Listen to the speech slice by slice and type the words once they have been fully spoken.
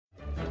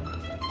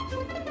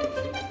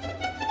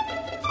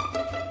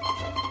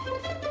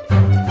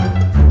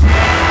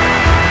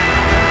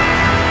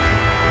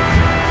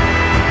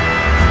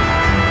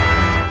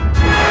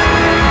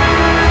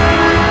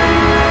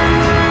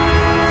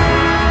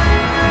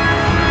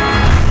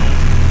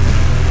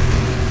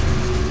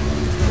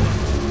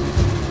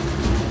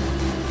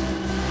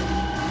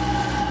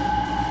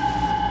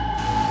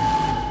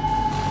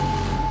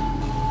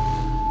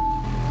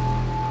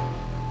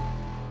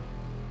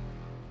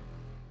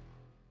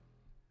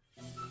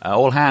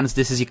All hands,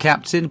 this is your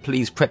captain.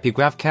 Please prep your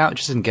grav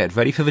couches and get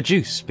ready for the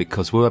juice,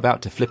 because we're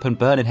about to flip and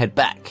burn and head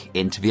back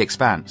into the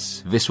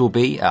Expanse. This will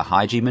be a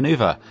high-G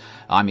manoeuvre.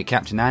 I'm your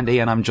Captain Andy,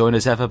 and I'm joined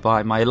as ever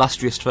by my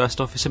illustrious First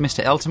Officer,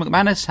 Mr. Elton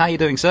McManus. How you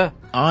doing, sir?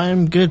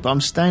 I'm good, but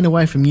I'm staying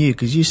away from you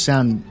because you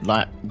sound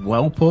like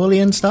poorly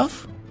and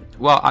stuff.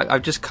 Well,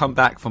 I've just come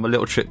back from a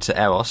little trip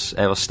to Eros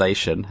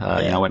Station.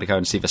 I went to go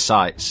and see the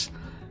sights.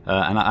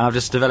 And I've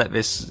just developed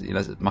this,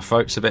 my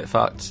throat's a bit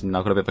fucked, and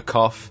I've got a bit of a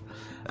cough.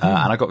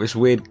 And I got this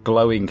weird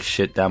glowing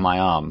shit down my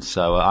arm,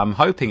 so I'm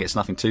hoping it's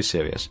nothing too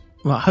serious.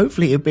 Well,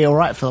 hopefully it'll be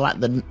alright for like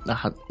the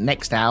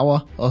next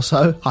hour or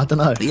so. I don't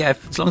know. Yeah,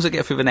 as long as I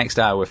get through the next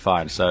hour, we're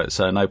fine. So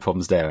no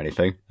problems there or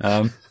anything.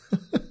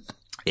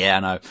 Yeah, I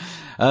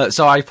know.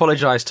 So I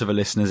apologise to the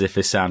listeners if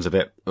this sounds a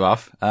bit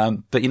rough.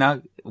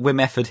 But we're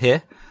Method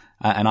here.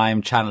 And I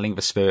am channeling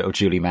the spirit of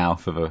Julie Mao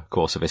for the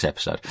course of this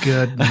episode.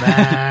 Good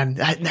man.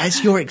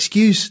 That's your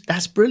excuse.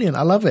 That's brilliant.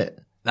 I love it.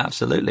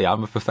 Absolutely.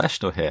 I'm a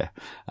professional here.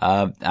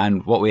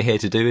 And what we're here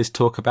to do is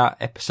talk about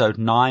episode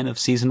 9 of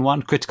season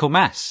 1, Critical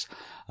Mass.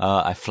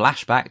 A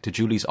flashback to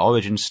Julie's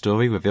origin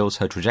story reveals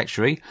her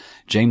trajectory.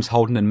 James,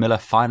 Holden and Miller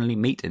finally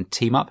meet and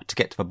team up to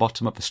get to the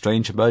bottom of a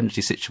strange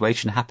emergency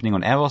situation happening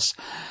on Eros.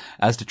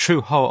 As the true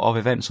horror of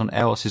events on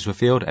Eros is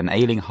revealed, an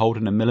ailing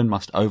Holden and Miller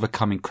must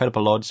overcome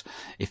incredible odds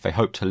if they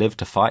hope to live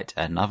to fight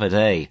another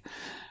day.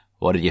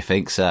 What did you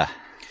think, sir?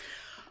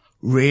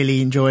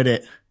 Really enjoyed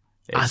it.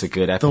 It's a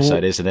good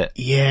episode, isn't it?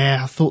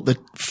 Yeah, I thought the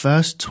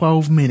first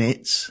 12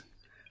 minutes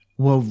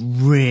were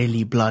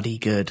really bloody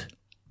good.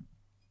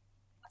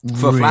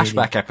 For a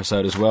flashback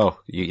episode as well.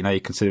 You're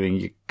considering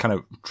you're kind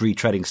of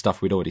retreading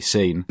stuff we'd already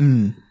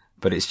seen.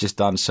 But it's just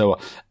done so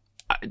well.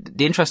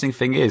 The interesting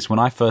thing is, when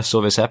I first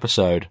saw this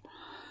episode,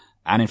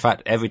 and in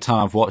fact every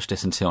time I've watched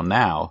this until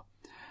now,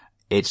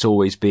 it's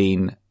always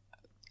been,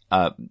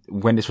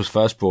 when this was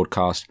first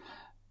broadcast,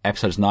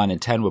 episodes 9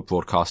 and 10 were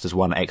broadcast as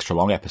one extra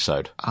long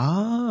episode.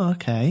 Ah,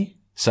 okay.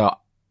 So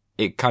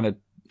it kind of,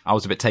 I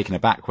was a bit taken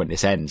aback when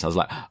this ends. I was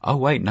like, oh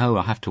wait, no,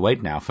 I have to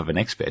wait now for the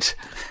next bit.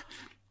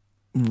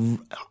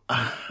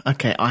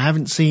 Okay, I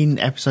haven't seen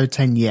episode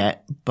 10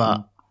 yet,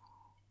 but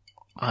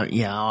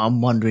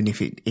I'm wondering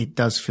if it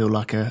does feel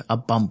like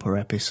a bumper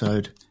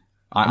episode.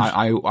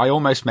 I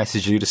almost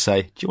messaged you to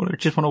say, do you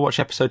just want to watch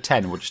episode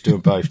 10? We'll just do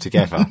them both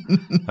together.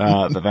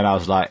 But then I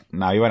was like,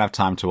 no, you won't have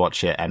time to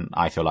watch it, and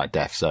I feel like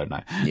death, so no.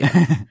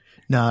 Yeah.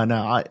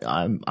 No,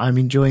 I'm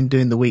enjoying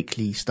doing the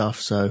weekly stuff,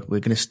 so we're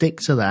going to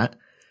stick to that.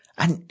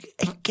 And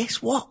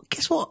guess what?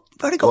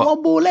 We've only got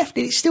one more left,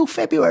 and it's still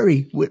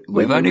February. We've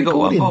only got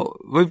one more.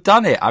 We've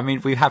done it. I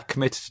mean, we have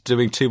committed to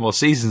doing 2 more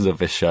seasons of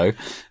this show,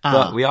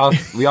 but we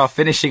are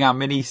finishing our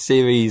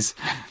mini-series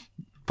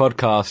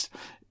podcast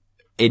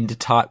in the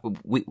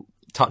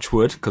touch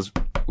wood, because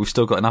we've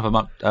still got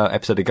another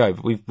episode to go,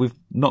 but we've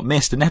not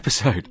missed an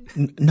episode.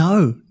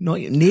 No,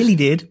 nearly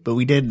did, but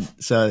we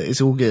didn't, so it's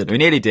all good. We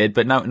nearly did,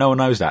 but no one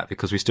knows that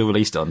because we still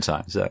released it on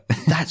time. So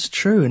that's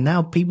true, and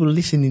now people are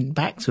listening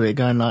back to it,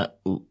 going like,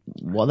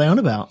 "What are they on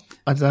about?"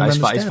 I don't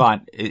understand. It's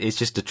fine. It's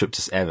just a trip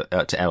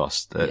to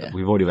Eros.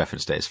 We've already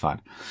referenced it. It's fine.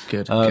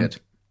 Good.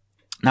 Good.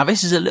 Now,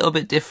 this is a little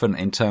bit different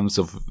in terms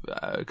of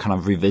kind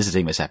of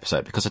revisiting this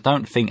episode, because I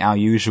don't think our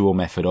usual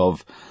method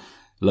of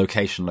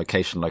location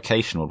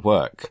would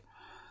work.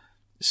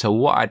 So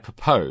what I'd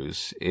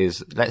propose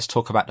is, let's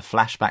talk about the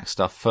flashback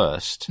stuff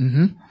first.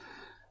 Mm-hmm.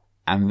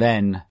 And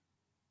then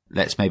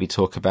let's maybe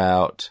talk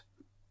about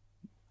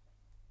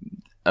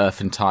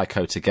Earth and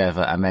Tycho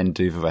together, and then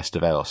do the rest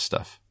of Eros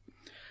stuff.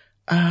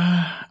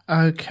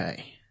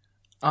 Okay.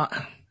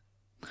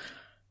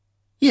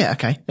 Yeah,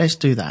 okay. Let's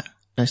do that.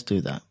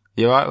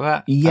 You alright with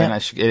that? Yeah. I mean, I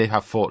should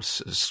have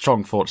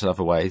strong thoughts in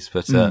other ways,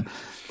 but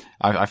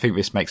I think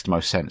this makes the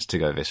most sense to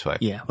go this way.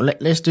 Yeah. Well,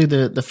 let's do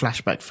the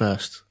flashback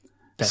first.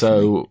 Definitely.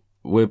 So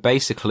we're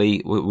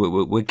basically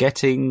we're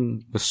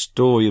getting the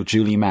story of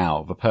Julie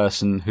Mao, the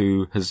person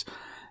who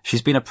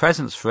she's been a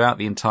presence throughout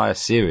the entire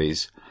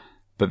series,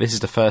 but this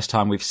is the first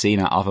time we've seen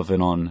her other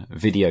than on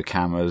video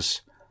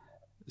cameras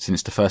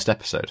since the first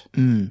episode.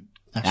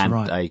 That's and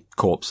right. a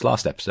corpse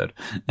last episode.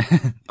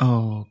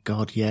 Oh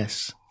God,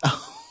 yes.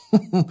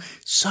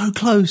 So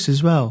close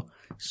as well.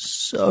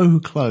 So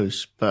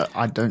close, but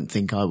I don't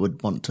think I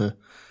would want to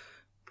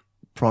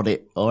prod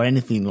it or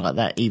anything like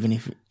that, even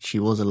if she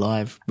was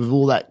alive, with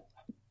all that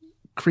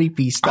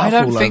creepy stuff. I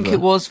don't think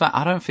it was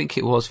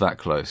that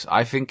close.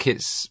 I think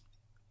it's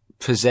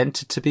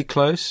presented to be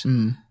close,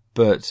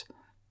 but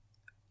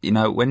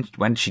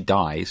when she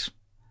dies,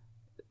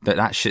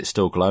 that shit's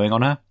still glowing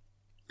on her.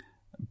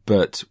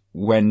 But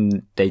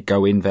when they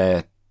go in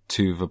there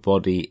to the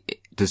body,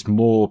 there's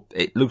more.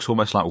 It looks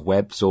almost like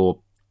webs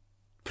or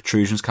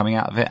protrusions coming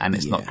out of it, and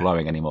it's not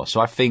glowing anymore. So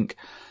I think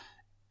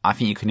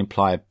you can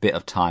imply a bit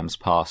of time's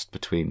passed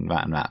between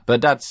that and that.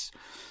 But that's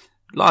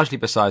largely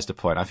besides the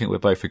point. I think we're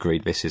both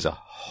agreed this is a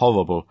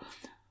horrible,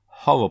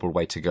 horrible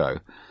way to go.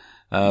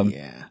 And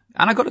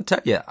I got to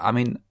tell you, I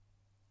mean,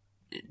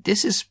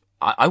 this is,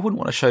 I wouldn't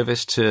want to show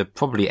this to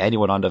probably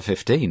anyone under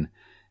 15.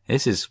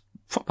 This is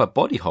proper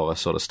body horror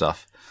sort of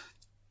stuff.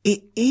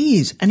 It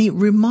is, and it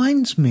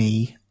reminds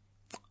me.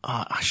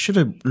 I should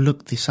have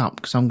looked this up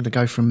because I'm going to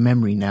go from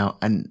memory now,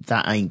 and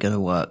that ain't going to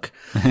work.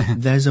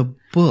 There's a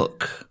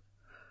book,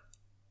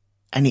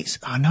 and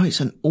I know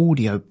it's an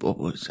audio book,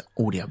 but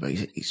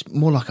it's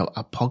more like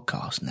a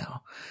podcast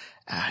now.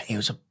 It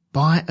was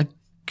by a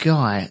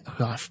guy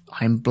who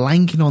I'm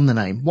blanking on the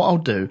name. What I'll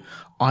do,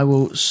 I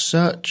will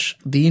search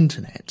the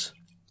internet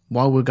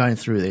while we're going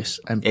through this.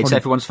 And it's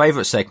everyone's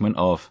favourite segment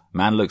of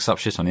Man Looks Up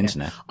Shit on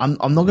Internet. I'm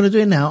not going to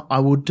do it now. I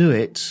will do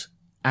it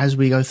as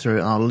we go through,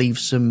 and I'll leave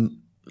some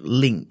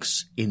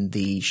links in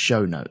the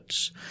show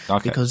notes.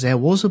 Okay. Because there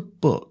was a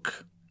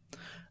book.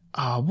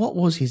 What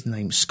was his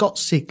name? Scott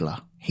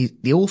Sigler.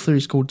 The author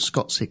is called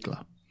Scott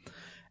Sigler.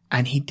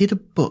 And he did a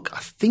book. I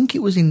think it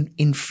was in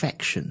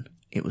Infection,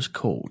 it was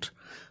called.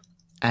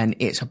 And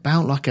it's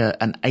about like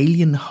an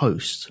alien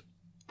host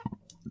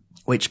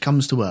which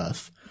comes to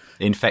Earth.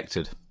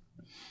 Infected.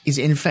 Is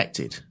it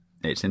infected?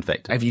 It's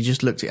infected. Have you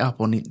just looked it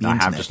up on the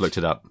internet? I have just looked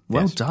it up.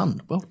 Well yes.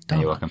 done. Well done.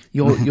 You're welcome.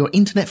 Your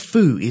internet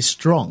foo is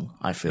strong,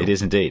 I feel. It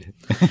is indeed.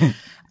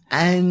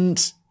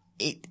 And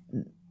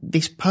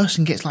this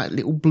person gets like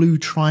little blue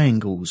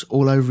triangles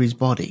all over his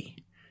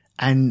body,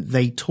 and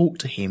they talk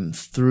to him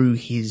through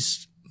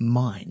his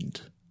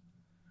mind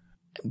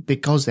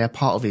because they're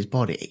part of his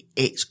body.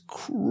 It's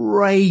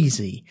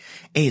crazy.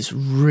 It's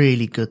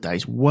really good though.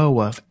 It's well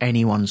worth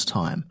anyone's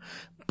time.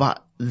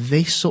 But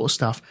this sort of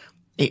stuff,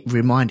 it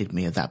reminded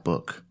me of that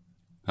book.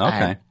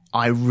 Okay. And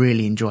I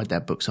really enjoyed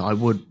that book, so I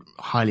would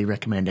highly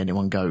recommend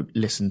anyone go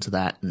listen to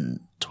that and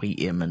tweet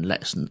him and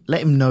let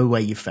him know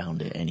where you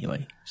found it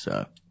anyway.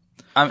 So,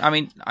 I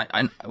mean,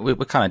 we're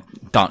kind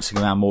of dancing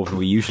around more than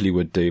we usually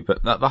would do,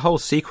 but the whole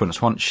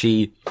sequence, once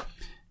she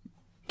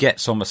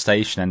gets on the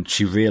station and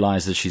she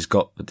realizes she's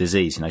got the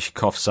disease, she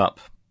coughs up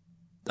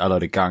a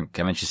load of gunk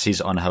and then she sees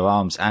it on her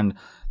arms, and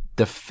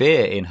the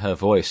fear in her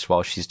voice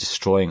while she's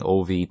destroying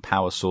all the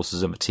power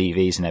sources and the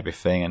TVs and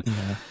everything. And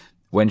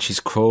when she's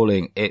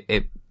crawling,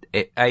 it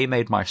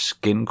made my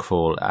skin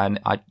crawl. And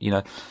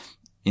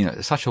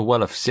it's such a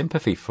well of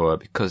sympathy for her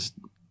because,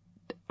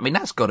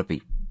 that's got to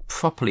be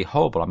properly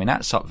horrible.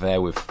 That's up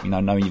there with,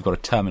 knowing you've got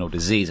a terminal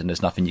disease and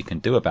there's nothing you can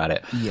do about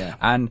it. Yeah.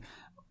 And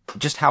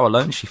just how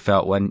alone she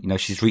felt when,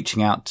 she's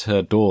reaching out to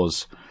her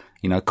doors,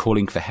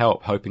 calling for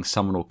help, hoping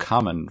someone will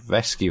come and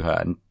rescue her,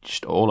 and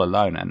just all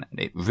alone. And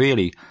it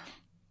really,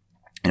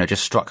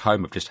 just struck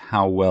home of just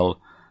how well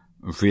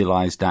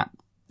realized that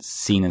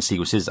scene and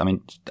sequence is.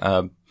 I'm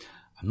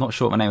not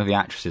sure what the name of the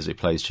actress is who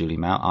plays Julie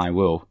Mount. I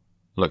will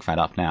look that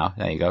up now.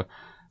 There you go.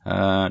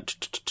 No,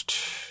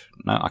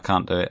 I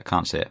can't do it. I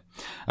can't see it.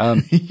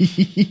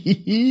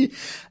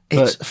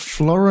 It's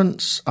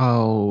Florence,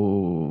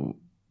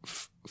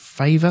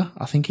 Favor,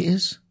 I think it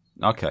is.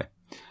 Okay.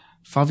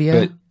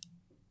 Favier.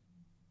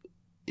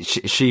 But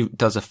she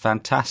does a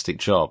fantastic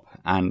job,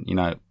 and,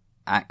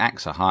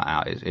 acts her heart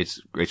out.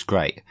 It's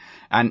great.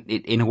 And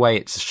in a way,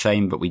 it's a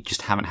shame, but we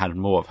just haven't had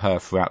more of her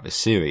throughout this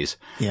series.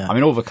 Yeah.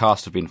 All the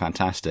cast have been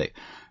fantastic,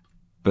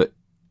 but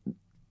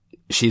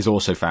she's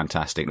also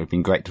fantastic. It would have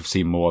been great to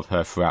see more of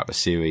her throughout the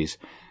series,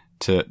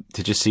 to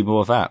just see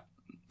more of that.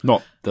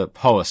 Not the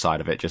horror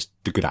side of it, just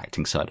the good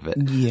acting side of it.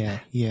 Yeah.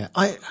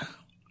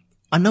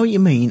 I know what you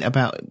mean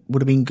about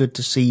would have been good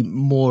to see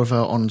more of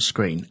her on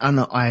screen. And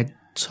I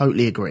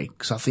totally agree,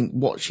 because I think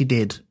what she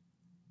did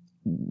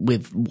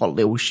with what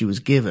little she was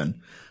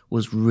given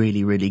was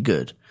really, really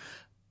good.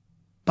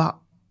 But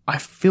I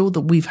feel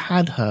that we've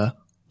had her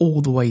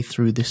all the way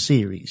through the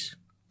series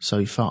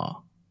so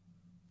far.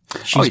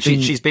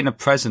 She's been a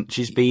presence.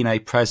 She's been a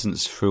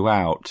presence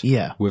throughout.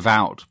 Yeah.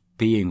 Without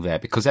being there,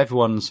 because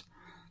everyone's,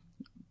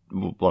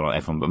 well, not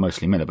everyone, but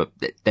mostly Miller, but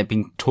they've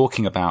been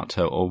talking about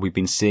her, or we've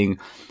been seeing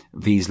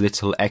these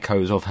little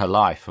echoes of her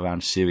life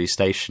around Sirius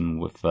Station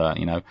with,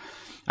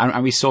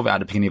 and we saw that at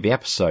the beginning of the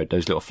episode,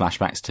 those little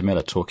flashbacks to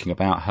Miller talking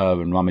about her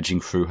and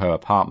rummaging through her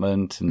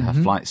apartment and her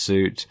flight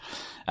suit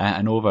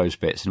and all those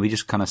bits. And we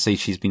just kind of see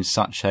she's been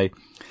such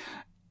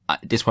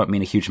this won't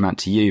mean a huge amount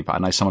to you, but I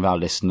know some of our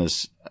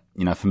listeners,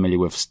 familiar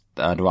with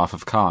The Wrath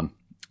of Khan,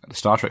 the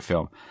Star Trek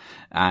film.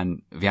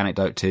 And the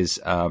anecdote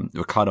is,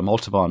 Ricardo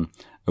Montalban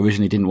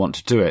originally didn't want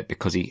to do it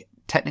because he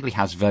technically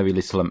has very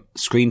little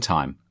screen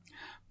time,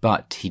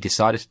 but he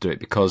decided to do it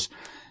because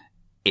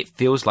it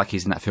feels like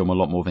he's in that film a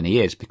lot more than he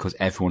is, because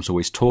everyone's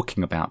always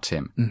talking about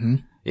him. Mm-hmm.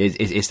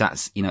 Is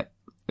that,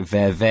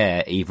 they're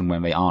there even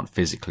when they aren't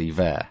physically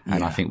there.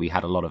 And I think we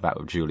had a lot of that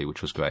with Julie,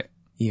 which was great.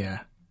 Yeah.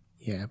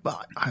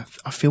 But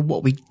I feel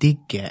what we did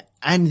get,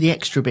 and the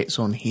extra bits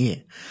on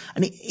here,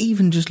 and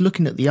even just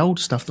looking at the old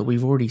stuff that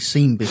we've already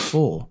seen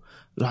before,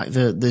 like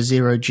the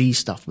 0G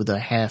stuff with her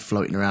hair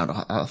floating around.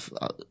 I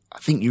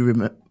think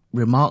you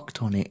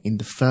remarked on it in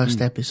the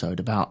first episode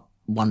about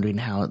wondering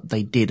how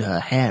they did her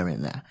hair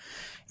in there.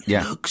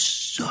 It looks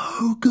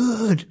so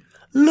good.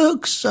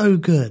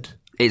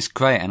 It's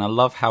great, and I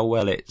love how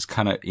well it's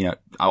kind of,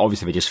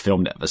 obviously they just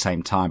filmed it at the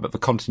same time, but the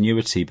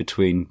continuity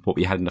between what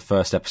we had in the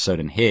first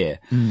episode and here,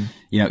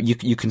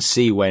 you can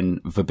see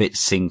when the bits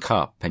sync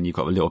up, and you've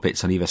got the little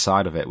bits on either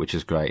side of it, which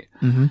is great.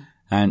 Mm-hmm.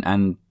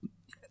 And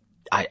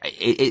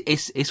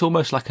It's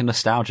almost like a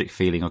nostalgic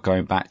feeling of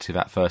going back to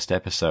that first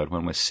episode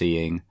when we're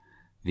seeing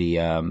the,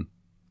 her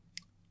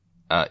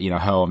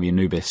on the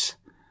Anubis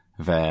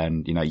there,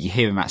 and, you're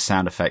hearing that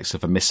sound effects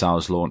of the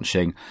missiles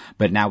launching,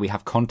 but now we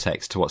have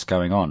context to what's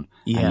going on.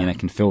 Yeah. And,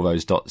 can fill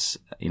those dots,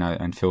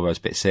 and fill those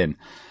bits in.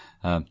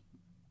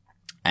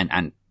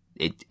 And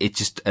it's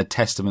just a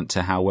testament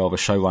to how well the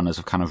showrunners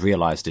have kind of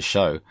realized this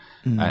show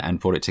and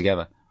brought it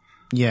together.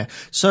 Yeah.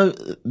 So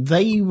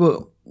they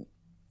were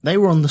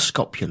on the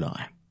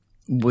Scopuli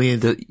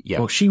with,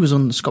 well, she was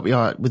on the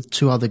Scopuli with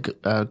two other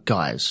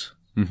guys.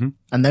 Mm-hmm.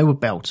 And they were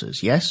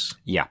belters, yes?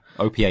 Yeah,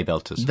 OPA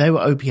belters. They were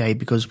OPA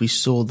because we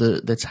saw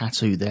the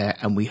tattoo there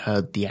and we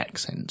heard the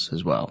accents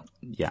as well.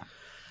 Yeah.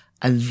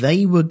 And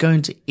they were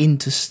going to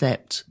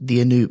intercept the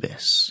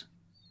Anubis.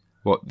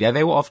 Well, yeah,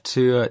 they were off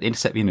to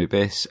intercept the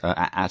Anubis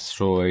at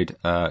asteroid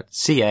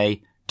CA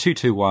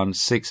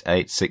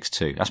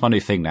 2216862. That's my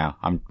new thing now.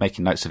 I'm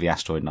making notes of the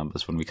asteroid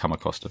numbers when we come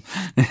across them.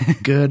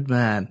 Good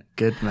man.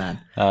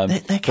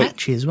 They're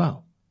catchy as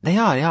well. They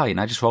are, it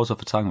just rolls off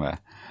the tongue there.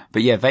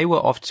 But yeah, they were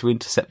off to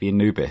intercept the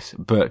Anubis,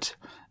 but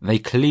they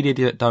clearly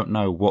don't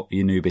know what the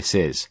Anubis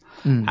is.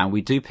 And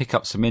we do pick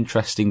up some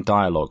interesting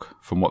dialogue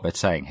from what they're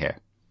saying here.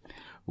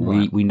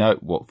 Right. We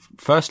know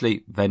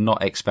firstly, they're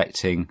not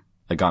expecting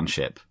a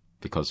gunship,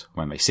 because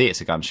when they see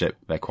it's a gunship,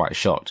 they're quite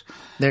shocked.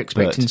 They're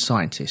expecting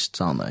scientists,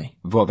 aren't they?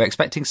 Well, they're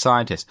expecting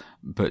scientists,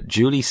 but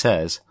Julie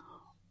says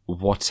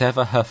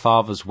whatever her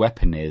father's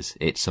weapon is,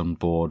 it's on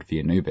board the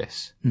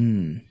Anubis.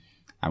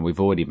 And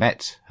we've already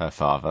met her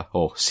father,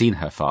 or seen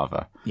her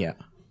father. Yeah.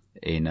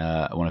 In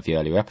one of the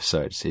earlier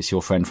episodes. It's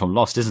your friend from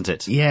Lost, isn't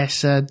it?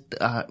 Yes,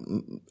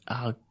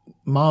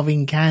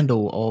 Marvin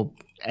Candle, or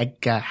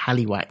Edgar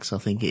Halliwax, I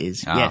think it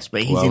is. Yes,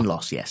 but he's in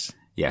Lost, yes.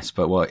 Yes,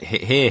 but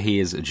here he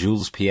is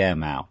Jules Pierre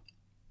Mao.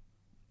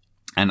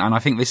 And I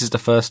think this is the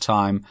first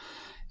time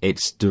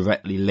it's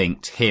directly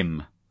linked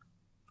him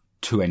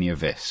to any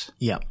of this.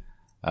 Yeah.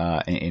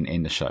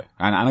 In the show.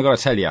 And I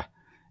gotta tell you,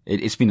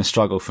 it's been a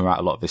struggle throughout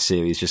a lot of this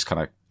series, just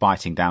kind of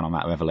biting down on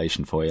that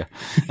revelation for you.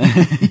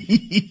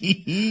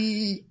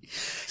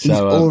 He's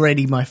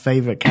already my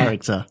favourite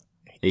character.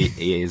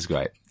 He is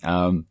great.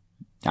 And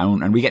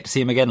we get to see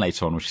him again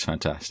later on, which is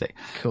fantastic.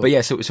 Cool. But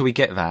yeah, so we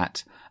get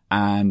that,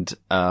 and,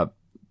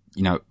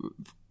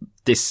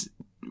 this,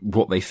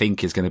 what they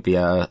think is going to be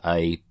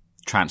a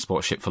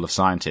transport ship full of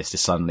scientists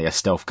is suddenly a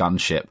stealth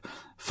gunship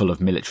full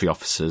of military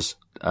officers,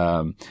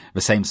 the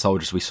same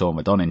soldiers we saw in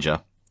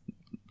Madoninger.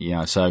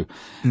 So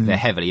they're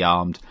heavily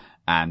armed,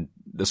 and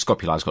the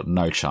Scopuli's got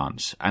no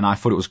chance. And I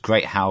thought it was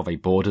great how they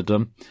boarded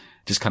them.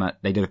 Just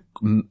they did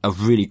a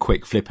really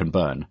quick flip and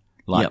burn,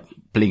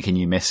 blink and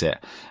you miss it.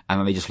 And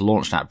then they just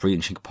launched that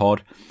breaching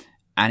pod,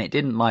 and it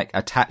didn't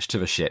attach to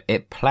the ship.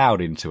 It plowed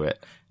into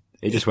it.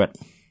 It just went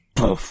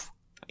poof.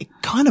 It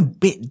kind of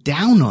bit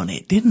down on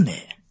it, didn't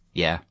it?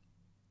 Yeah.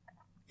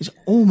 It's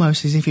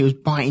almost as if it was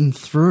biting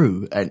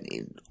through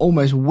and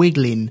almost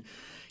wiggling.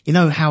 You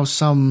know how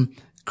some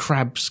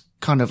crabs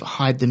kind of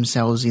hide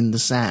themselves in the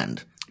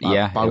sand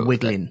by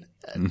wiggling.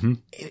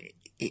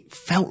 It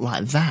felt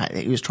like that.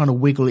 It was trying to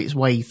wiggle its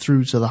way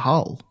through to the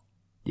hull.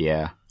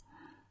 Yeah.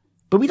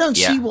 But we don't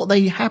see what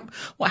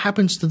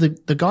happens to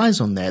the guys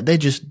on there. They're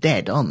just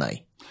dead, aren't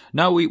they?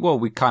 No,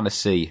 we kind of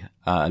see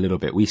a little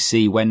bit. We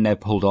see when they're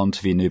pulled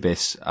onto the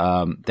Anubis,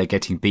 they're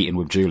getting beaten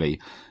with Julie.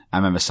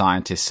 And then the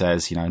scientist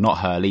says, not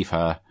her, leave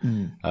her.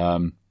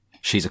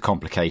 She's a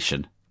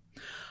complication.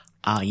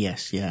 Ah,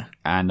 yes, yeah.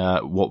 And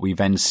what we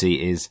then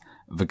see is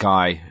the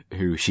guy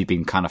who she'd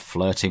been kind of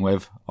flirting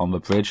with on the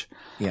bridge,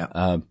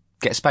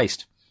 gets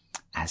spaced,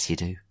 as you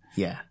do.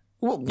 Yeah.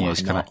 Why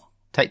not?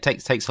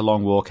 Takes a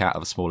long walk out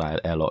of a small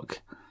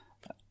airlock.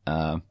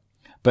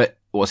 But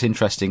what's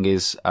interesting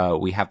is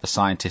we have the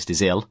scientist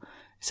is ill.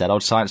 It's that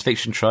old science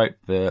fiction trope.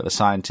 The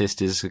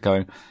scientist is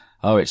going,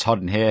 "Oh, it's hot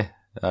in here.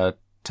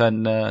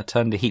 Turn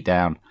the heat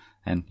down,"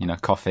 and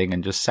coughing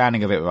and just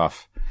sounding a bit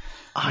rough.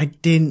 I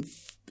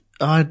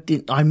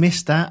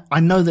missed that.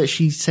 I know that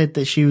she said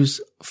that she was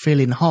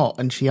feeling hot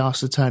and she asked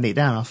to turn it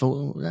down. I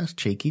thought, well, that's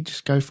cheeky.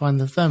 Just go find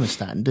the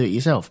thermostat and do it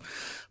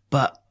yourself.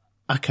 But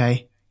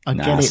okay, I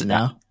get it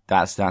now.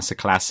 That's a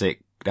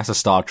classic. That's a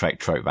Star Trek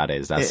trope. That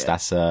is.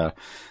 That's a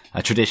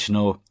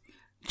traditional.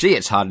 Gee,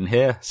 it's hot in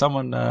here.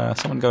 Someone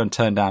go and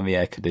turn down the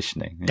air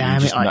conditioning.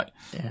 Damn it!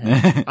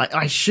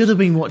 I should have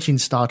been watching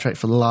Star Trek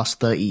for the last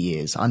 30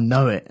 years. I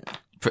know it.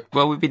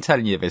 Well, we've been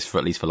telling you this for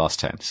at least the last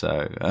 10.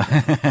 So.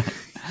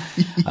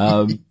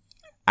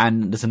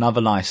 And there's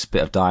another nice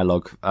bit of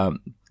dialogue.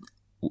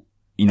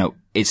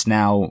 It's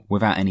now,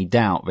 without any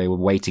doubt, they were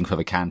waiting for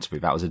the Canterbury.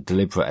 That was a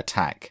deliberate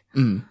attack.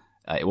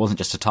 It wasn't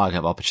just a target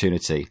of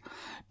opportunity.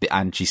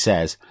 And she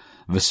says,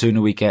 the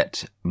sooner we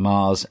get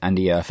Mars and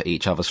the Earth at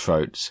each other's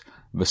throats,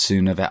 the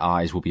sooner their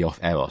eyes will be off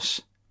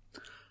Eros.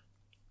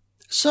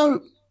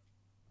 So,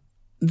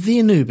 the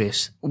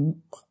Anubis,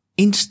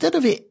 instead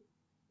of it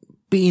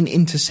being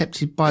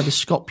intercepted by the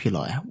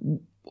Scopuli,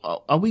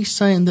 are we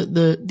saying that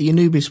the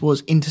Anubis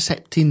was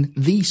intercepting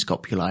the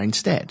Scopuli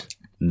instead?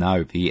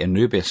 No, the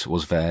Anubis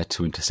was there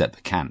to intercept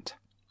the Cant.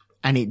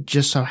 And it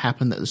just so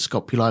happened that the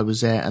scopuli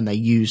was there and they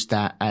used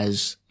that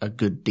as a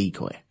good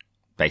decoy.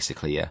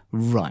 Basically, yeah.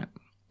 Right.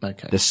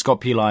 Okay. The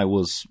scopuli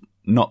was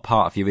not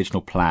part of the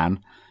original plan.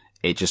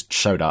 It just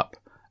showed up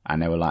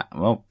and they were like,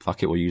 well,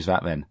 fuck it, we'll use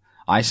that then.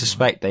 I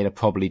suspect they'd have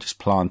probably just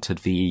planted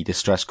the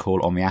distress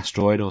call on the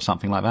asteroid or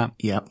something like that.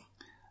 Yep.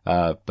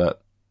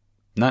 But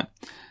no,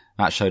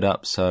 that showed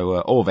up. So,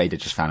 or they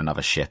just found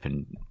another ship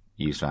and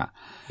used that.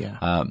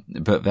 Yeah.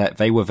 But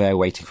they were there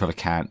waiting for the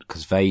count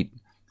because they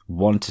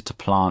wanted to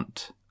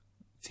plant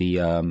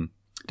the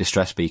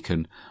distress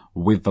beacon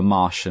with the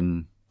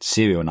Martian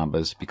serial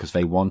numbers because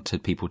they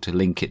wanted people to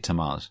link it to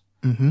Mars.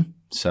 Mm-hmm.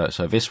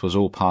 So this was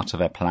all part of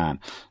their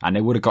plan, and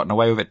they would have gotten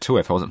away with it too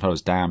if it wasn't for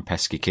those damn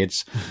pesky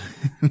kids.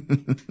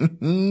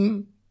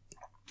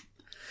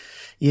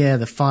 Yeah,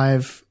 the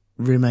 5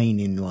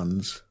 remaining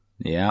ones.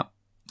 Yeah.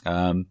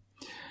 And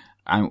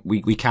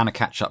we kind of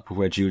catch up with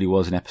where Julie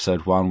was in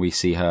episode 1. We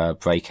see her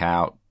break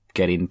out,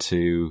 get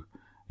into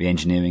the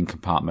engineering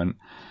compartment.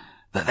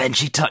 But then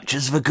she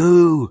touches the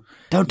goo.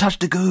 Don't touch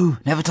the goo.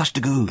 Never touch the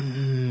goo.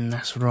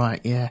 That's right.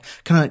 Yeah.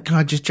 Can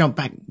I just jump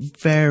back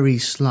very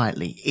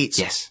slightly?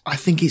 Yes. I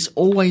think it's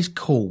always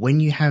cool when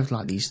you have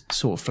like these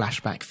sort of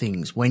flashback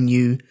things, when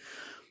you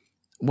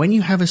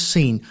have a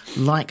scene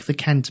like the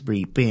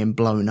Canterbury being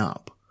blown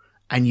up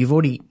and you've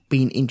already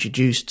been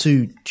introduced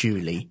to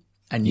Julie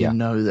and you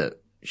know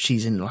that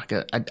she's in like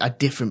a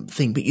different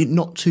thing, but you're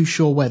not too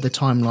sure where the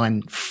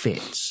timeline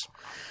fits.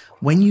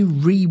 When you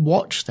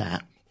rewatch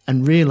that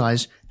and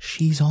realize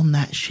she's on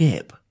that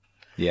ship.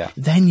 Yeah.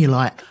 Then you're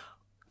like,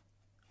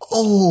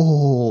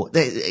 oh,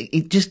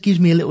 it just gives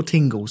me a little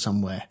tingle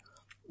somewhere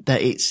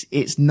that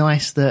it's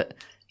nice that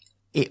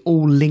it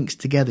all links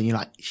together. You're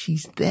like,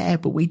 she's there,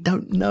 but we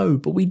don't know,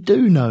 but we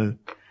do know.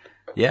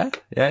 Yeah.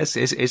 Yeah.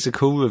 It's a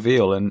cool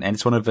reveal. And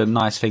it's one of the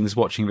nice things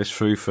watching this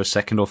through for a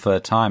second or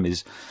third time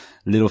is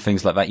little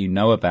things like that you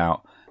know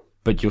about,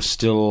 but you're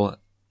still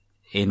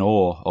in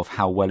awe of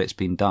how well it's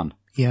been done.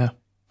 Yeah.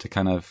 To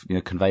kind of,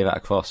 convey that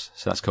across.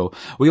 So that's cool.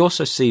 We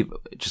also see,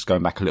 just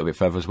going back a little bit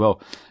further as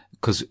well,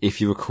 because if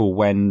you recall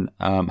when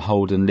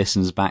Holden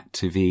listens back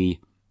to the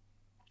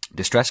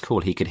distress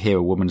call, he could hear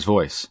a woman's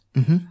voice.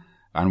 Mm-hmm.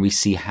 And we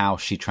see how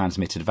she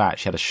transmitted that.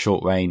 She had a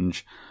short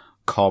range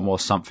comm or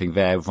something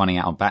there running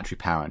out on battery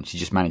power, and she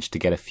just managed to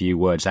get a few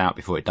words out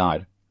before it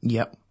died.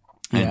 Yep.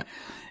 And yeah.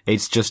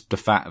 It's just the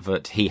fact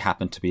that he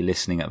happened to be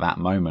listening at that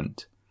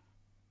moment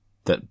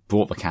that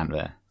brought the can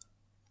there.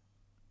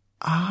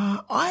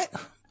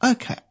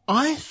 Okay,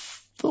 I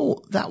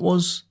thought that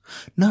was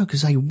no,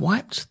 because they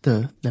wiped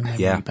the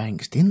memory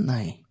banks, didn't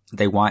they?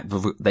 They wiped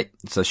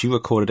so she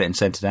recorded it and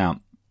sent it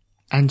out,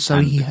 and so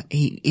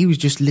he was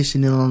just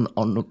listening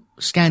on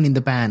scanning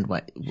the band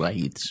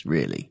waves,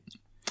 really.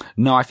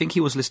 No, I think he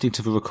was listening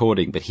to the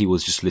recording, but he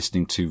was just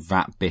listening to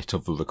that bit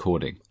of the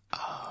recording.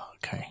 Oh,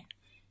 okay,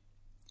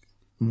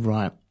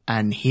 right,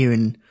 and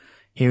hearing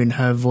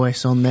her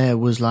voice on there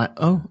was like,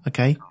 oh,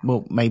 okay,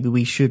 well maybe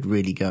we should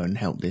really go and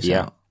help this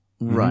out,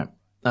 right? Mm-hmm.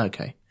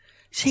 Okay.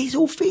 See, it's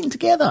all fitting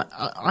together.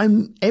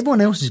 Everyone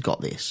else has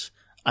got this.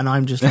 And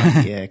I'm just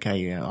like, yeah,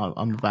 okay,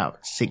 I'm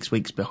about 6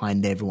 weeks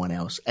behind everyone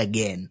else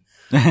again.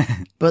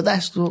 But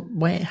that's the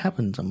way it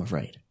happens, I'm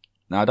afraid.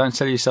 No, don't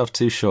sell yourself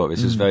too short.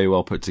 This is very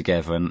well put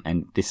together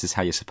and this is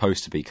how you're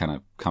supposed to be kind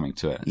of coming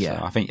to it. Yeah.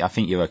 So I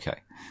think you're okay.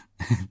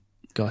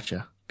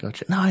 Gotcha.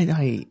 No,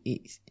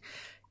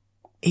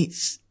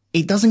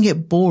 it doesn't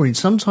get boring.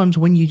 Sometimes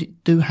when you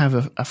do have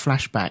a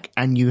flashback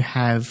and you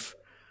have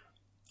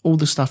all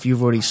the stuff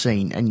you've already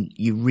seen and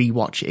you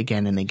rewatch it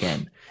again and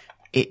again,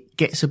 it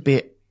gets a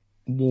bit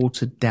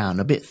watered down,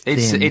 a bit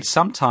thin. It's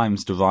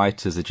sometimes the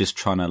writers are just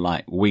trying to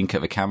like wink at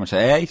the camera and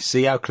say, hey,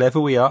 see how clever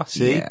we are?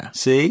 See?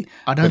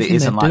 I don't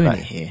think they're doing it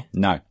here.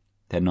 No,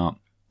 they're not.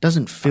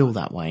 Doesn't feel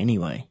that way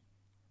anyway.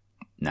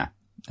 No.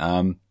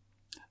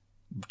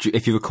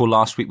 If you recall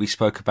last week, we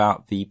spoke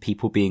about the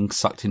people being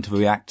sucked into the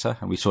reactor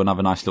and we saw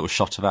another nice little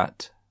shot of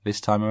that this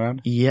time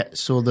around. Yeah,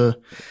 saw the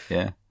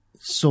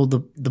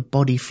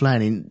body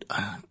flanning.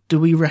 Do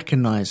we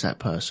recognize that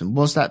person?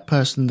 Was that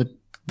person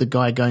the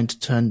guy going to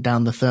turn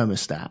down the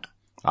thermostat?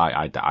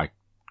 I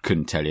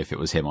couldn't tell you if it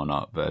was him or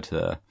not, but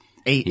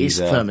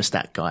he's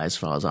thermostat guy as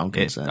far as I'm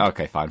concerned.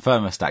 Okay, fine,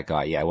 thermostat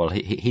guy. Yeah, well,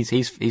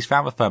 he's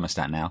found the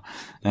thermostat now,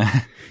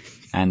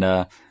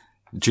 and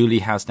Julie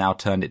has now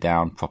turned it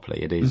down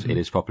properly. It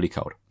is properly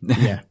cold.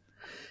 yeah,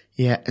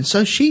 and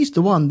so she's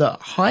the one that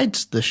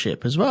hides the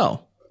ship as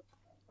well.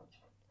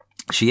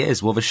 She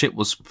is. Well, the ship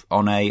was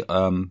on a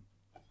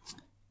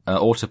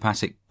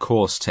automatic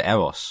course to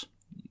Eros,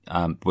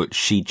 but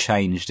she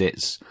changed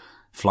its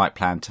flight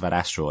plan to that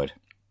asteroid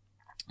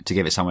to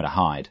give it somewhere to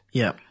hide.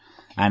 Yeah.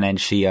 And then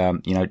she,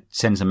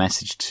 sends a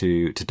message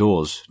to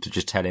Dawes to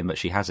just tell him that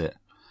she has it.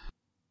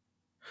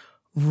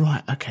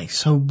 Right. Okay.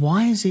 So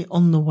why is it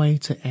on the way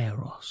to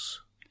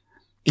Eros?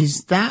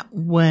 Is that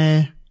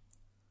where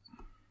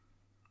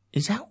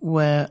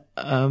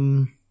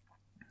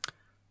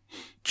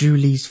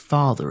Julie's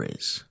father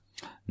is?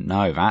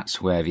 No,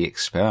 that's where the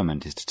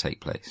experiment is to take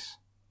place.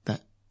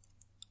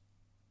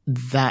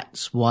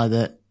 That's why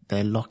the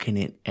they're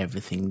locking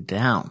everything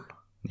down.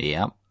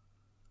 Yep.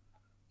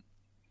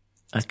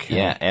 Okay.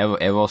 Yeah,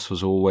 Eros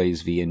was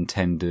always the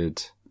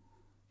intended...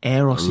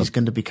 Eros is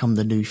going to become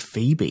the new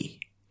Phoebe.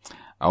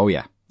 Oh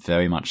yeah,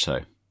 very much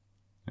so.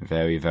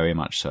 Very, very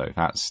much so.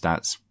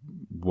 That's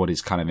what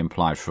is kind of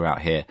implied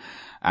throughout here.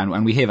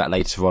 And we hear that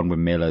later on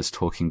when Miller's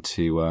talking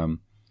to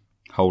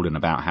Holden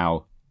about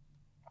how...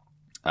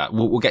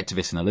 we'll get to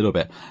this in a little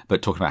bit,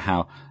 but talking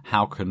about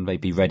how can they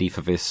be ready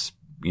for this,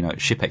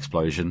 ship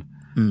explosion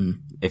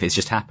if it's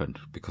just happened,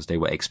 because they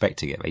were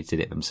expecting it. They did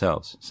it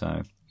themselves.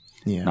 So...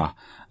 Yeah.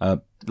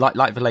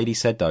 Like the lady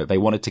said, though, they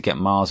wanted to get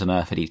Mars and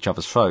Earth at each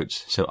other's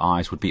throats, so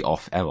eyes would be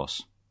off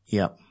Eros.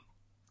 Yep.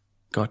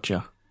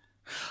 Gotcha.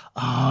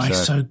 Oh,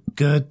 it's so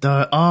good,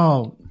 though.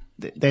 Oh,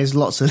 there's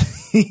lots of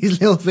these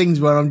little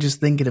things where I'm just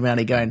thinking about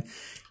it going,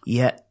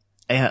 yeah,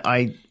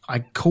 I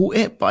caught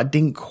it, but I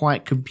didn't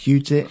quite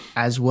compute it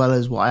as well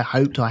as what I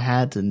hoped I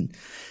had. And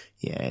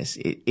yes,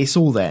 it's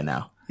all there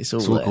now. It's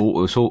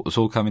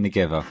all coming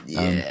together.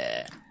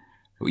 Yeah.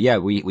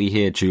 We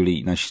hear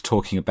Julie, she's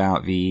talking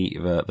about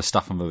the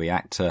stuff on the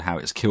reactor, how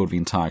it's killed the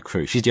entire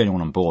crew. She's the only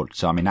one on board.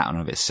 So, that in and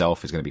of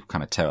itself is going to be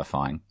kind of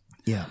terrifying.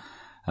 Yeah.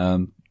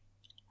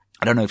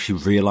 I don't know if she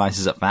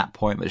realizes at that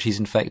point that she's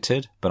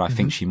infected, but I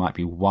think she might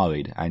be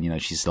worried.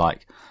 And, she's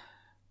like,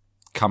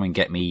 come and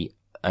get me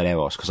at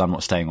Eros, because I'm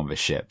not staying on this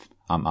ship.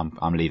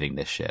 I'm leaving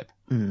this ship.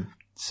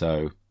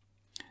 So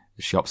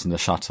she hops in the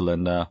shuttle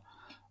and,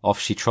 off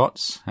she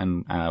trots.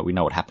 And, we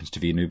know what happens to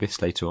the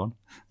Anubis later on.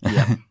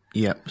 Yeah.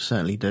 Yep,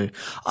 certainly do.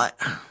 I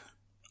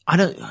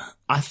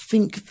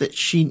think that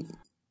she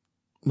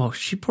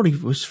probably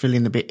was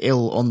feeling a bit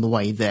ill on the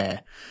way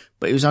there,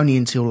 but it was only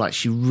until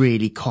she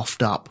really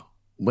coughed up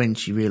when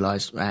she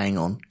realised, hang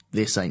on,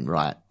 this ain't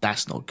right.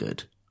 That's not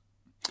good.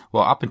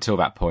 Well, up until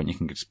that point, you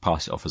can just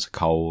pass it off as a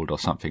cold or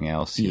something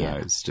else. You know,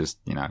 it's just,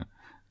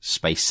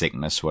 space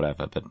sickness,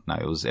 whatever. But no,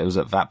 it was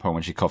at that point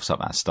when she coughs up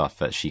that stuff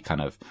that she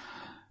kind of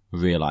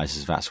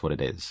realises that's what it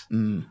is.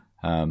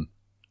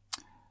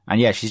 And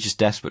yeah, she's just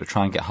desperate to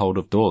try and get hold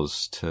of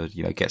Dawes to,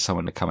 get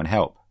someone to come and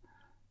help.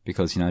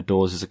 Because,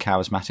 Dawes is a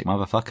charismatic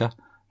motherfucker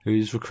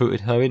who's recruited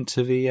her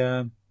into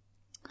the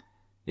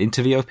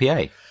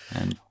OPA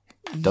and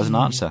doesn't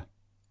answer.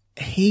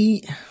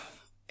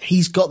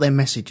 He's got their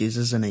messages,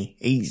 hasn't he?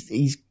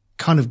 He's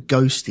kind of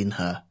ghosting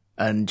her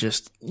and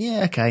just,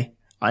 okay,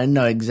 I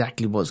know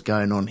exactly what's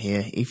going on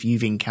here. If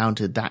you've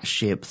encountered that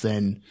ship,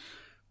 then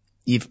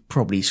you've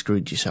probably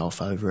screwed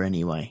yourself over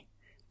anyway.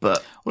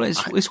 But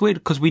it's weird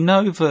because we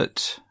know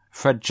that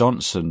Fred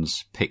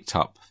Johnson's picked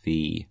up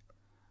the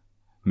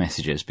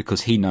messages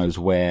because he knows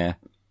where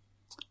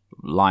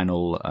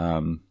Lionel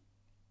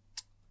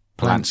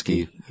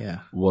Polanski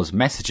was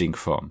messaging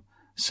from.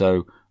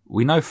 So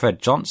we know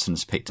Fred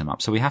Johnson's picked him up.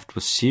 So we have to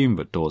assume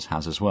that Dawes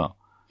has as well.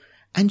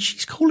 And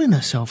she's calling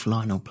herself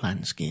Lionel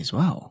Polanski as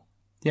well.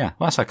 Yeah,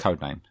 well, that's her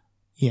code name.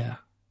 Yeah,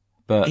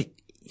 but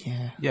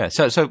yeah.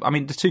 So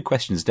the two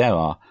questions there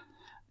are: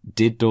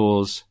 did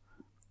Dawes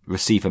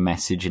receive a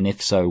message, and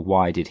if so,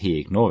 why did he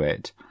ignore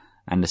it?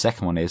 And the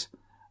second one is,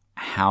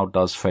 how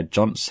has Fred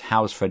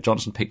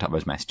Johnson picked up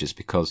those messages?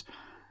 Because,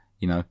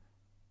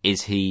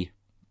 is he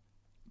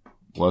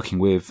working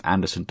with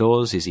Anderson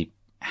Dawes? Is he,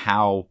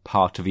 how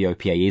part of the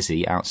OPA is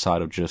he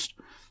outside of just,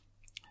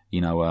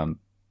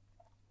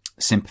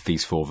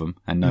 sympathies for them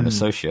and known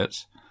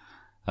associates?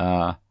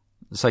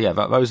 So yeah,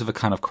 those are the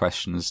kind of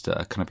questions that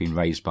are kind of being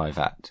raised by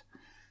that.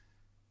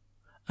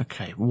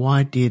 Okay,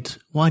 why did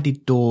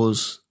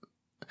Dawes?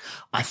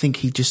 I think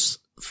he just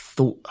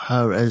thought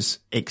her as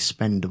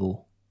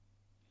expendable.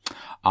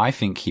 I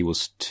think he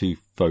was too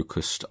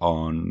focused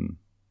on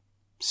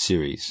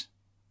Ceres.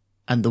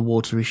 And the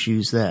water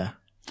issues there?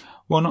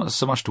 Well, not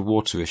so much the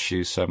water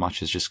issues, so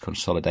much as just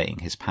consolidating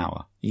his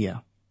power. Yeah.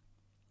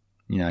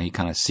 He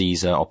kind of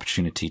sees an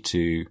opportunity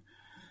to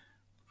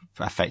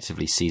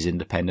effectively seize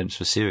independence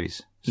for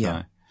Ceres.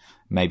 So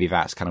maybe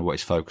that's kind of what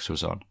his focus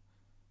was on.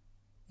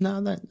 No,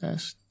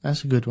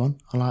 that's a good one.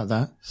 I like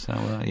that. So,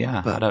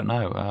 I don't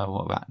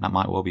know. That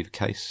might well be the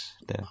case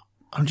there.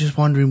 I'm just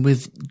wondering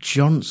with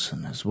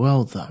Johnson as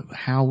well, though.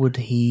 How would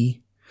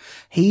he...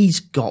 He's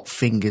got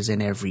fingers in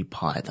every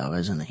pie, though,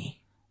 hasn't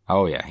he?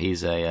 Oh, yeah.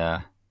 He's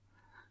a...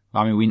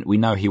 we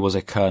know he was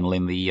a colonel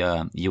in the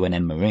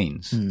UNN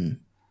Marines.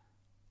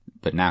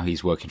 But now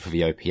he's working for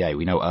the OPA.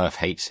 We know Earth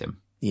hates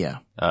him. Yeah.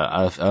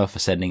 Earth are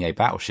sending a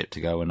battleship to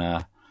go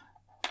and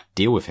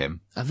deal with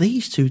him. Are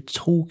these two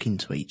talking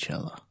to each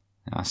other?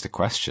 That's the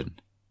question.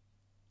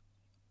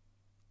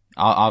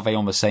 Are they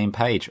on the same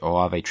page, or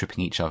are they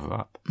tripping each other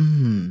up?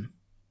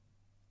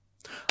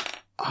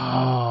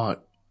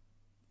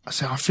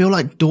 So I feel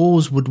like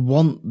Dawes would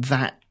want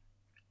that.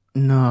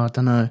 No, I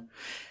don't know.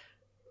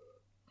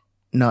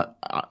 No,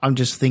 I'm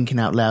just thinking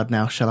out loud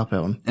now. Shut up,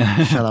 Elton.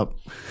 Shut up.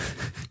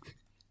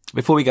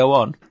 Before we go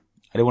on,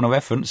 I do want to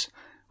reference,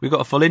 we've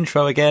got a full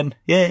intro again.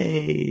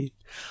 Yay!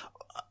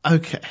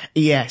 Okay,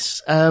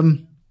 yes. I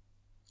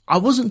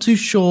wasn't too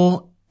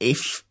sure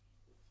if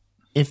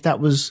that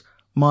was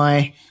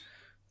my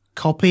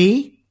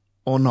copy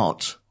or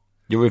not.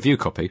 Your review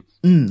copy?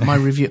 My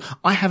review.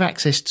 I have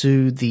access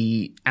to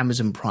the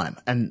Amazon Prime,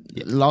 and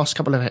the last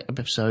couple of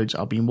episodes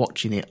I've been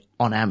watching it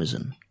on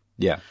Amazon.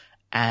 Yeah.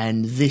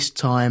 And this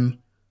time,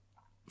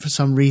 for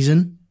some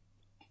reason,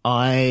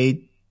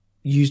 I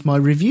used my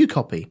review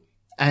copy,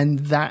 and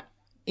that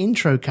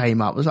intro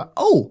came up. I was like,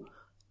 oh,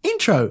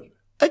 intro.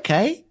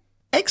 Okay.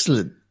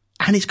 Excellent.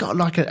 And it's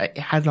got it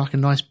had like a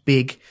nice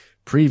big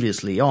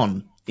previously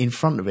on in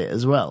front of it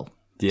as well.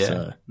 Yeah.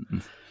 So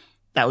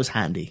that was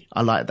handy.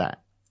 I like that.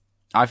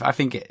 I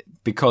think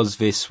because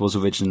this was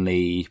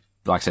originally,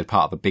 like I said,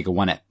 part of a bigger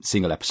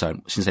single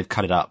episode, since they've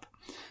cut it up,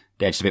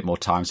 they had just a bit more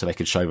time so they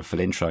could show the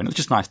full intro. And it was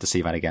just nice to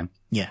see that again.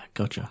 Yeah,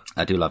 gotcha.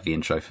 I do love the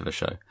intro for the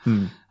show.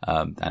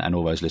 And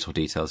all those little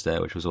details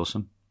there, which was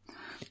awesome.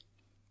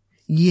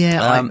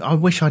 Yeah, I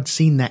wish I'd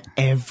seen that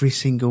every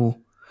single...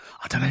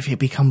 I don't know if it'd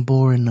become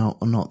boring or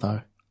not,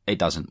 though. It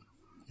doesn't.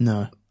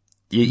 No.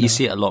 You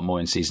see it a lot more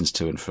in seasons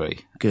 2 and 3.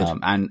 Good.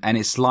 And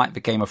it's like the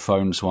Game of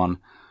Thrones one,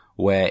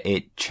 where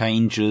it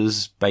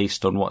changes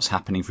based on what's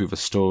happening through the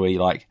story.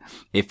 Like,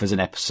 if there's an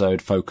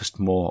episode focused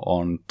more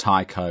on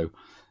Tycho,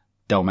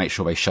 they'll make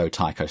sure they show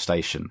Tycho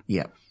Station.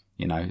 Yeah.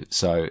 You know,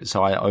 so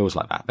I always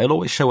like that. They'll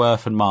always show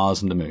Earth and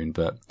Mars and the Moon,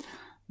 but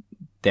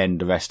then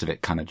the rest of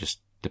it kind of just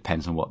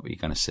depends on what you're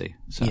going to see.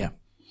 So, yeah.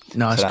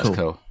 No, that's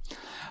cool.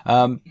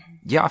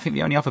 Yeah, I think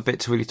the only other bit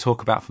to really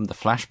talk about from the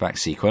flashback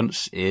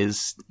sequence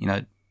is, you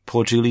know,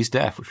 poor Julie's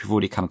death, which we've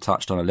already kind of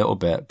touched on a little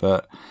bit,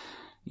 but,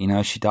 you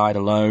know, she died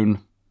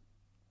alone,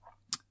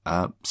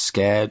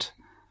 scared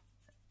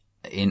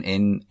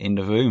in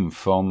the room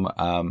from,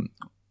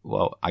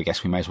 well, I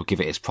guess we may as well give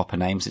it its proper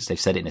name since they've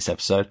said it in this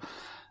episode,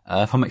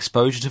 from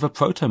exposure to the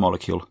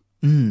proto-molecule.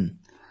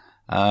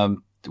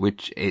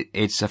 Which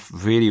it's a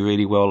really,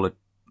 really well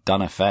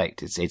done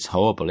effect. It's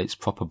horrible. It's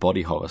proper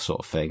body horror sort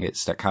of thing.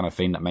 It's that kind of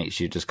thing that makes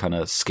you just kind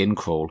of skin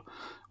crawl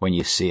when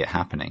you see it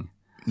happening.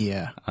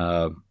 Yeah.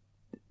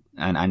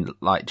 And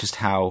like just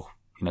how,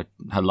 you know,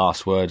 her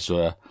last words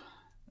were,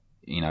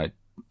 you know,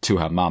 to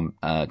her mum,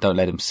 don't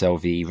let him sell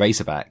the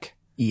Razorback.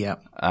 Yeah.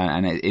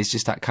 And it's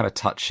just that kind of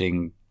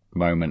touching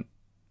moment.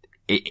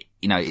 It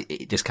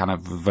just kind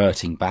of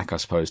reverting back, I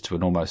suppose, to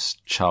an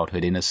almost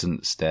childhood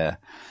innocence there.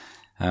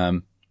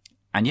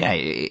 And yeah,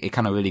 it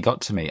kind of really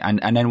got to me.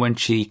 And then when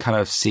she kind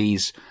of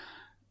sees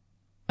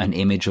an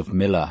image of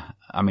Miller,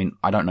 I mean,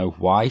 I don't know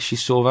why she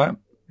saw that.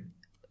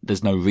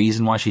 There's no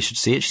reason why she should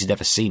see it. She's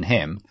never seen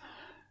him.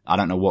 I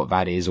don't know what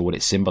that is or what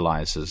it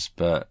symbolizes,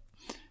 but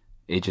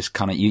it just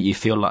kind of, you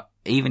feel like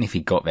even if he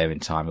got there in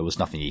time, there was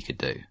nothing he could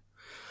do.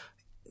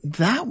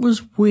 That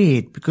was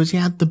weird because he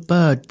had the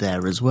bird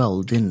there as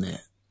well, didn't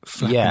it?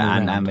 Flapping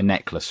around. And the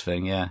necklace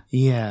thing, yeah.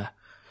 Yeah.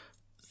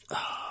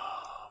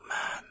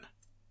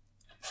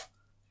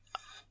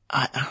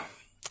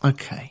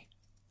 Okay.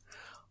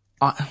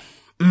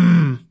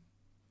 I'm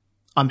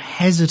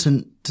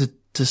hesitant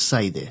to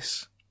say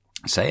this.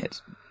 Say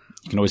it.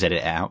 You can always edit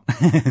it out.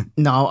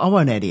 No, I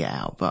won't edit it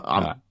out, but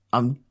Right.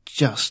 I'm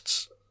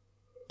just,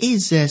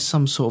 is there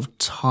some sort of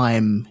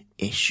time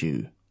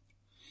issue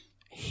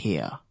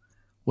here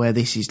where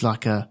this is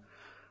like I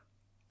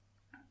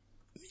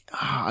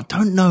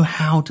don't know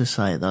how to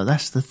say it though.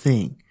 That's the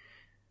thing.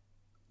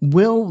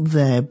 Will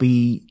there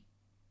be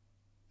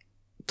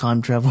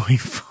time travel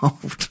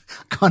involved?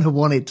 I kind of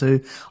want it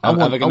to. Are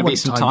there going to be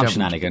some time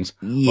shenanigans?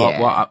 Yeah.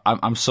 Well,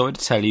 I'm sorry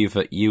to tell you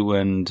that you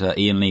and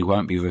Ian Lee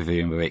won't be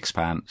reviewing the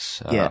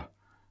Expanse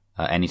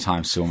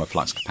anytime soon with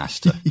Flux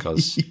Capacitor,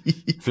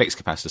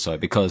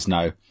 because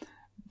no,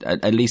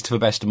 at least to the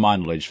best of my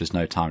knowledge, there's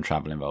no time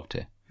travel involved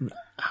here.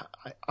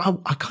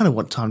 I kind of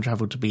want time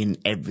travel to be in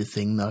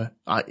everything though.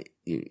 I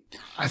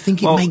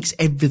think it makes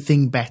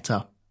everything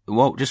better.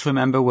 Well, just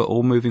remember, we're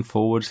all moving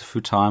forward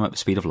through time at the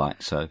speed of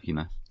light, so, you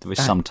know, there is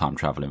some time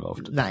travel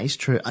involved. That is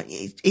true.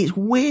 It's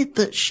weird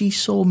that she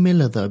saw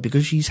Miller, though,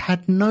 because she's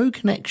had no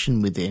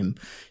connection with him.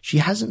 She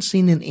hasn't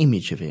seen an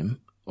image of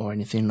him or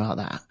anything like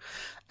that.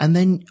 And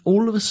then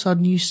all of a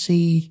sudden you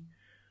see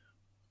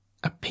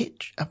a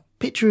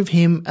picture of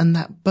him and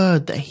that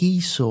bird that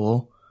he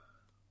saw.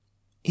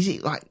 Is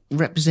it like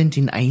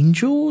representing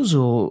angels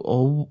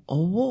or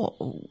what?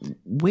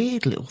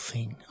 Weird little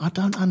thing. I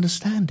don't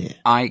understand it.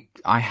 I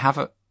have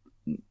a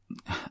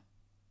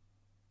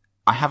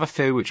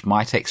theory which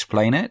might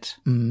explain it.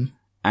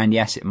 And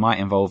yes, it might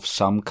involve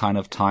some kind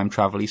of time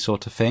travel-y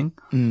sort of thing.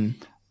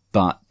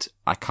 But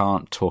I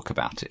can't talk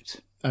about it.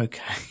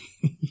 Okay.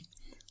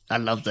 I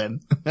love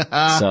them.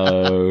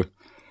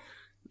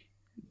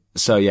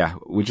 So yeah,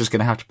 we're just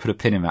going to have to put a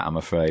pin in that, I'm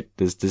afraid.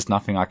 There's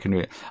nothing I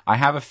can I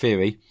have a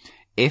theory.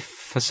 If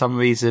for some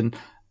reason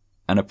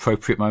an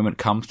appropriate moment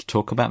comes to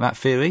talk about that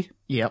theory,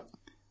 yep,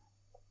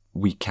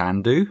 we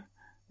can do.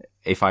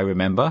 If I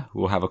remember,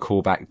 we'll have a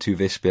callback to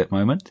this bit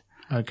moment.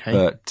 Okay.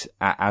 But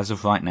as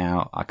of right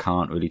now, I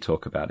can't really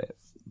talk about it.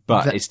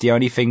 But it's the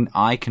only thing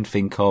I can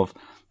think of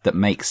that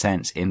makes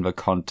sense in the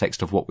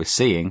context of what we're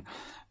seeing.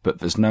 But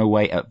there's no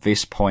way at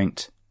this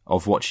point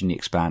of watching The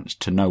Expanse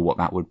to know what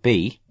that would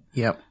be.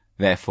 Yep.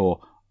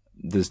 Therefore,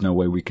 there's no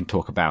way we can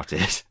talk about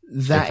it.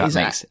 That if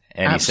that makes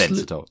any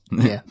sense at all.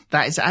 Yeah,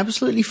 that is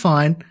absolutely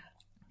fine.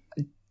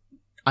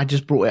 I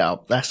just brought it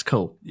up. That's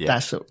cool. Yeah.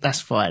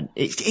 That's fine.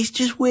 It's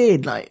just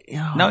weird. Like,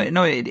 oh.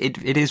 No,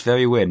 it is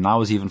very weird. And I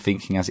was even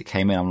thinking as it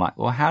came in, I'm like,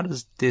 well, how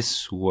does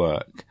this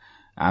work?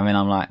 I mean,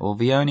 I'm like, well,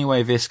 the only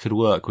way this could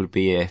work would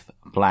be if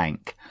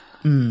blank.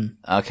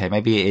 Okay,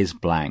 maybe it is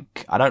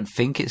blank. I don't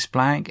think it's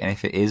blank. And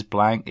if it is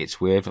blank,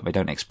 it's weird that they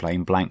don't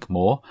explain blank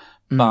more.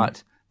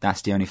 But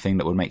that's the only thing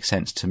that would make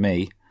sense to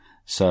me.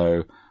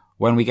 So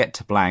when we get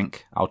to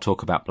blank, I'll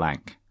talk about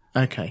blank.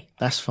 Okay,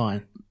 that's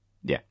fine.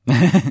 Yeah.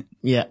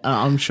 Yeah,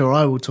 I'm sure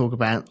I will talk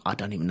about, I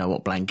don't even know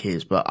what blank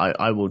is, but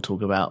I will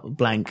talk about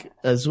blank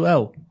as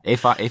well.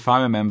 If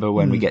I remember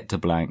when we get to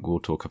blank, we'll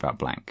talk about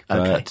blank.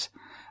 Okay. But,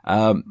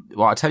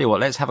 well, I'll tell you what,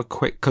 let's have a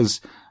quick, because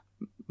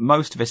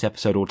most of this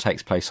episode all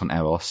takes place on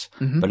Eros,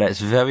 but let's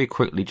very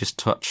quickly just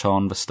touch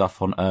on the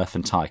stuff on Earth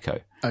and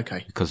Tycho.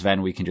 Okay. Because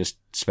then we can just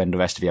spend the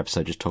rest of the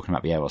episode just talking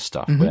about the Eros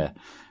stuff, where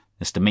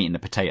it's the meat and the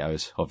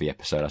potatoes of the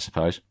episode, I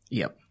suppose.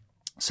 Yep.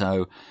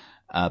 So,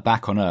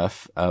 back on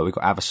Earth, we've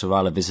got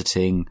Avasarala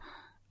visiting,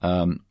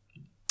 the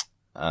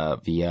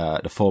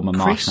former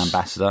Martian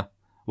ambassador.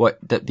 Well,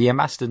 the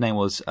ambassador's name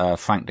was,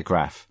 Frank de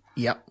Graaf.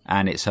 Yep.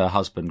 And it's her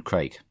husband,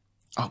 Craig.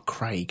 Oh,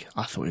 Craig.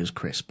 I thought it was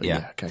Chris, but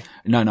yeah okay.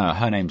 No,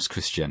 her name's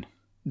Christian.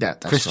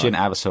 That's Christian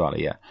right. Avasarala,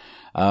 yeah.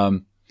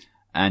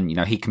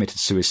 And, he committed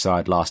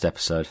suicide last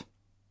episode.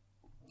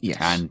 Yes.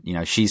 And,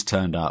 she's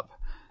turned up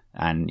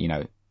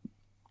and,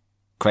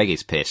 Craig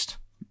is pissed.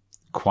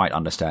 Quite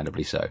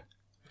understandably so.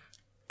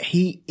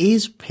 He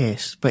is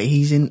pissed, but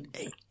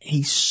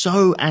he's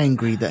so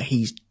angry that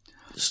he's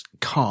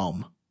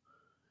calm.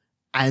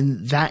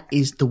 And that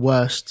is the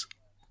worst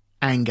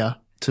anger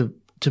to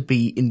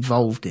be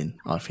involved in,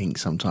 I think,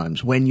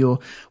 sometimes. When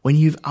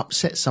you've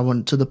upset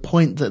someone to the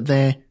point that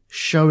they're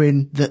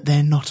showing that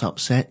they're not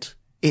upset,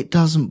 it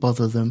doesn't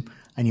bother them.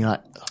 And you're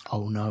like,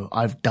 oh no,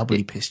 I've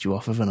doubly pissed you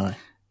off, haven't I?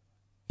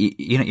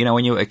 You know,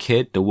 when you were a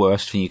kid, the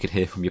worst thing you could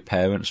hear from your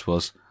parents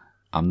was,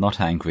 I'm not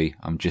angry,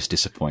 I'm just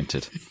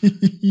disappointed.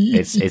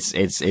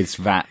 It's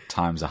that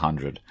times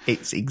 100.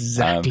 It's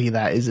exactly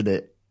that, isn't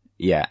it?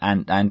 Yeah,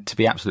 and to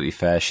be absolutely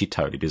fair, she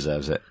totally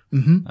deserves it.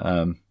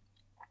 And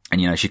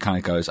she kind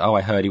of goes, oh,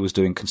 I heard he was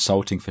doing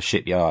consulting for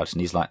shipyards,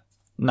 and he's like,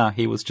 no,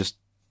 he was just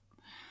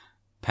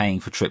paying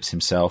for trips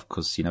himself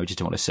because, he just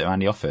didn't want to sit around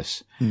the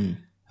office.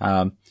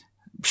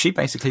 She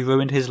basically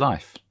ruined his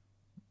life.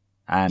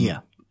 And yeah.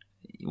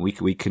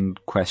 We can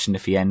question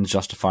if the ends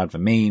justified the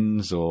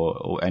means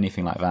or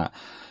anything like that.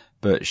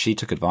 But she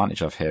took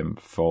advantage of him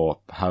for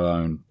her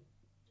own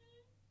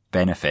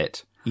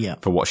benefit. Yeah.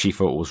 For what she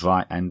thought was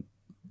right. And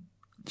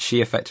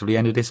she effectively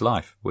ended his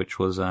life, which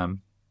was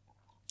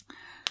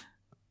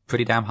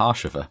pretty damn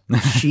harsh of her.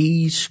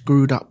 She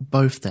screwed up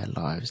both their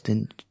lives,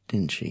 didn't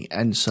she?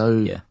 And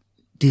so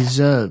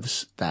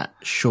deserves that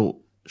short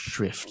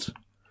shrift.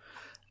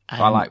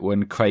 I like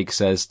when Craig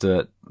says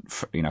that,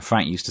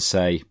 Frank used to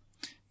say,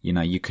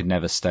 you could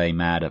never stay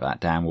mad at that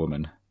damn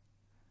woman.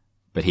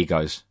 But he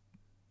goes,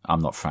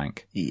 I'm not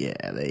Frank.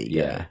 Yeah, there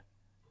you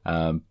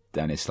go.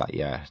 Then it's like,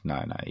 damn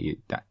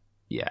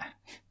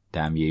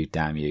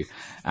you.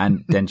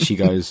 And then she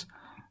goes,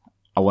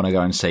 I want to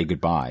go and say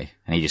goodbye.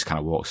 And he just kind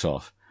of walks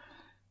off.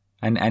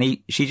 And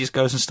she just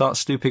goes and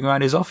starts snooping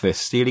around his office,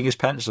 stealing his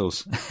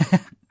pencils.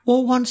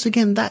 Well, once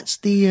again, that's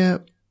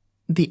the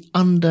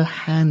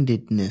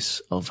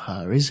underhandedness of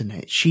her, isn't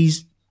it?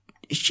 She's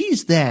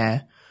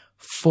there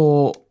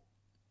for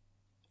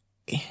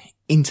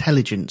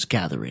intelligence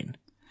gathering.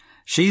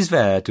 She's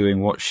there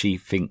doing what she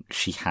thinks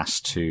she has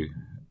to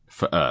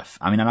for Earth.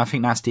 I mean, and I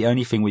think that's the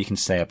only thing we can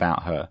say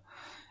about her.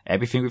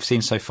 Everything we've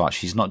seen so far,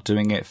 she's not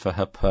doing it for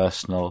her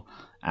personal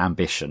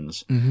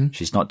ambitions.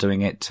 She's not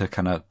doing it to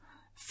kind of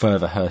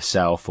further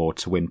herself or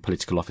to win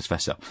political office for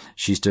herself.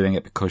 She's doing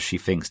it because she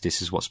thinks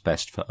this is what's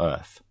best for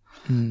Earth.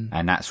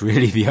 And that's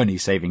really the only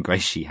saving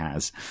grace she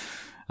has.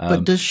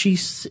 But does she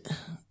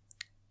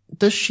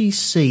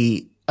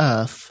see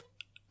Earth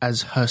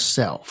as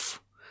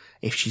herself?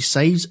 If she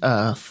saves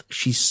Earth,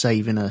 she's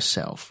saving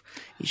herself.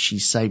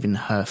 She's saving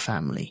her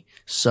family.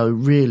 So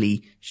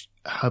really,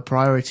 her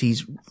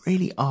priorities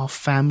really are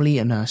family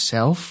and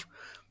herself,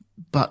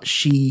 but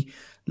she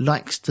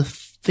likes to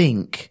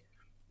think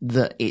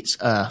that it's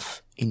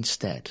Earth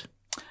instead.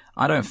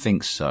 I don't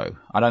think so.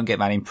 I don't get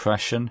that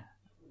impression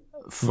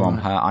from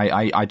her.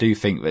 I do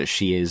think that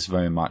she is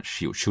very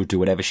much, she'll do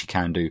whatever she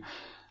can do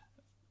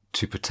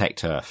to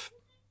protect Earth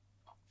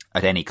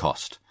at any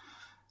cost.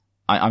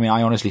 I mean,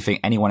 I honestly think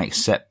anyone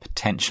except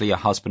potentially a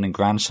husband and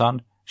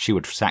grandson, she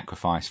would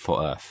sacrifice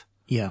for Earth.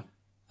 Yeah.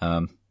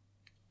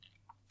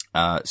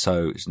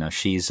 So, she's,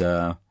 she's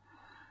there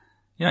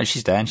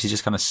and she's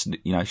just kind of,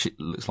 she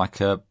looks like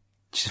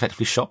she's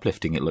effectively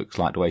shoplifting, it looks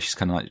like, the way she's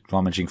kind of like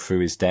rummaging through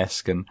his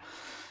desk. And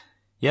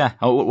yeah.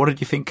 Oh, what did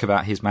you think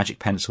about his magic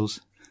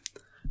pencils?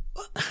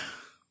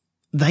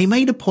 They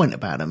made a point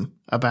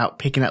about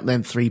picking up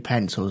them 3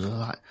 pencils. I was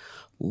like,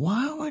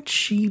 why would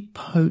she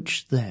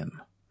poach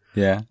them?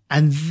 Yeah.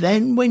 And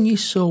then when you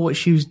saw what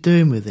she was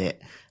doing with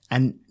it,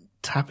 and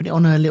tapping it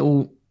on her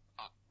little,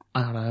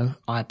 I don't know,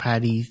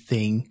 iPad-y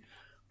thing,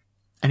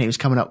 and it was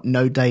coming up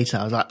no data.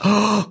 I was like,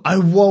 oh, I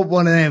want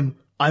one of them.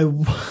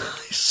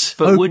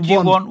 But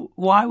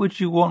why would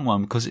you want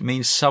one? Because it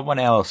means someone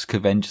else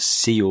could then just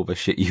see all the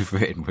shit you've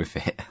written with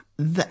it.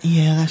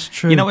 Yeah, that's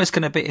true. You know what it's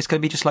going to be? It's going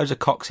to be just loads of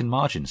cocks in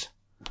margins.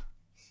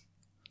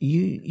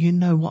 You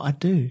know what I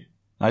do.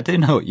 I do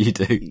know what you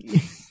do.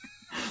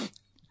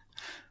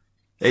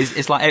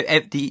 It's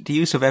like the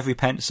use of every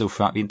pencil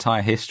throughout the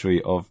entire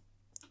history of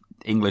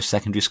English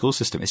secondary school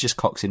system. It's just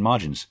cocks in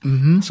margins.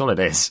 Mm-hmm. That's all it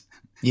is.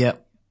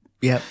 Yep.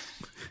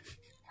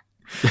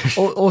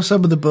 or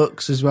some of the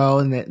books as well,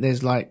 and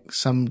there's like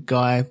some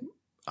guy,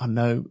 I don't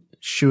know,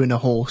 shoeing a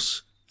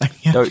horse, and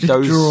you have to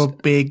draw a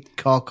big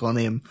cock on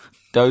him.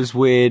 Those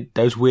weird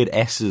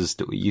S's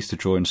that we used to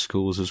draw in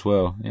schools as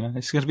well. You know,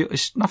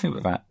 it's nothing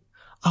but that.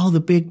 Oh, the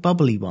big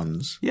bubbly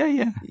ones.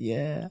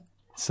 Yeah.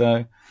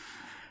 So,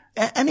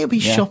 and it'll be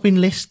shopping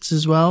lists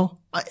as well.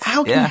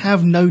 How can you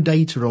have no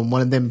data on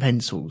one of them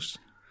pencils?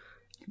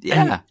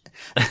 Yeah.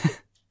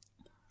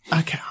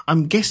 Okay,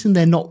 I'm guessing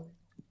they're not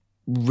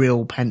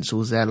real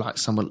pencils. They're like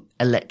some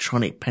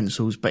electronic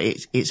pencils, but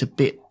it's a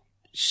bit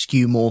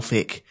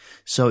skeuomorphic,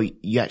 so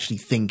you actually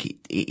think it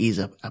is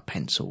a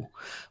pencil.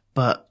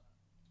 But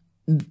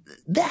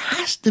there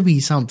has to be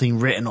something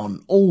written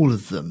on all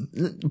of them.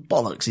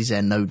 Bollocks, is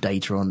there no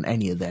data on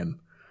any of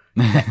them?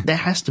 There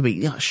has to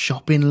be a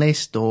shopping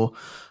list or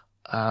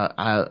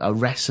a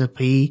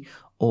recipe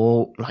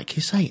or, like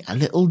you say, a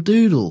little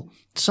doodle,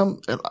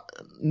 some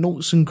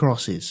noughts and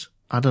crosses.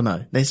 I don't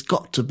know. There's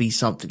got to be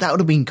something. That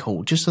would have been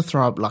cool, just to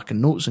throw up like a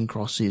noughts and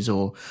crosses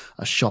or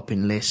a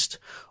shopping list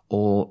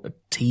or a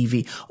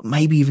TV,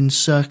 maybe even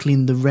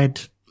circling the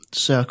red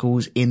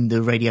circles in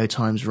the Radio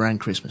Times around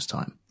Christmas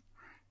time.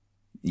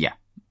 Yeah.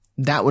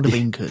 That would have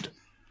been good.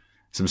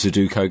 Some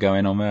Sudoku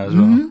going on there as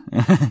well.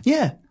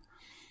 Yeah.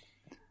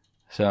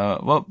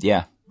 So, well,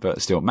 yeah,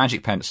 but still,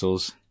 magic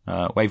pencils,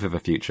 wave of the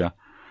future.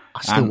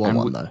 I still want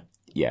one though.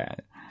 Yeah.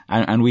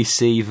 And we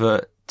see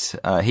that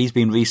he's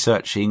been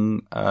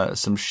researching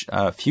some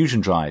fusion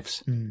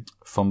drives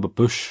from the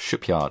Bush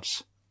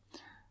shipyards.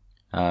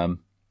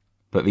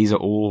 But these are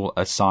all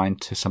assigned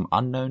to some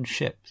unknown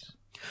ships.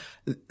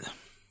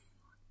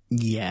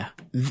 Yeah.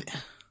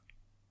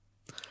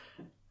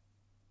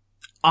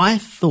 I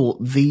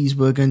thought these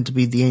were going to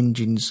be the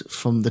engines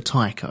from the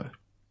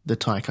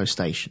Tycho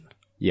station.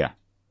 Yeah.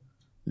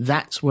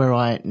 That's where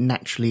I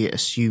naturally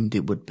assumed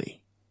it would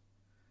be.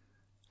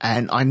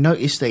 And I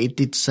noticed that it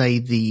did say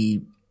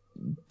the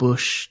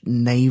Bush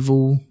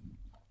Naval.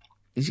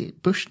 Is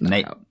it Bush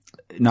Naval?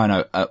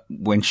 No.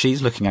 When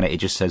she's looking at it, it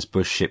just says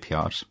Bush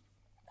Shipyards.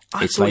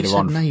 It's later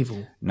on.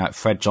 Naval. No,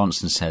 Fred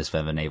Johnson says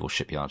they're the naval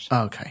shipyards.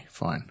 Okay,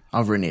 fine.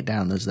 I've written it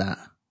down as that.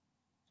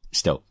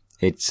 Still,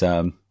 it's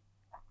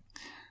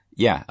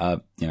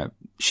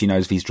she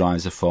knows these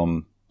drives are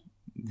from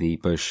the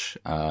Bush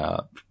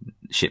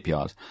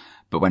shipyard,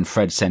 but when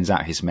Fred sends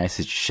out his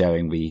message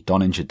showing the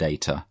Donninger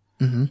data,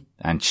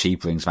 and she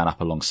brings that up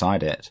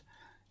alongside it,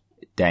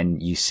 then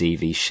you see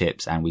these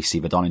ships and we see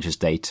the Donninger's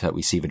data,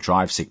 we see the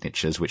drive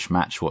signatures which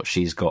match what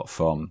she's got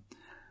from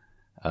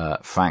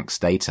Frank's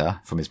data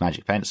from his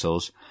magic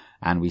pencils,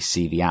 and we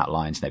see the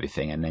outlines and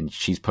everything, and then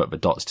she's put the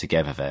dots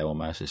together there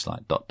almost. It's like ...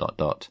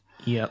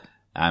 Yep.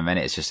 And then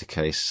it's just a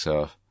case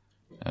of,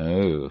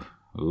 the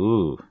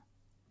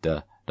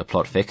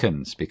plot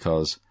thickens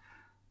because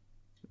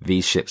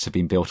these ships have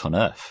been built on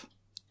Earth.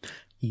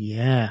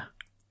 Yeah.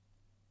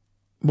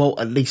 Well,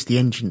 at least the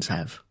engines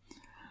have.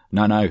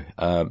 No.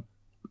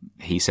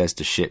 He says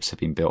the ships have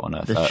been built on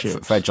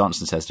Earth. Fred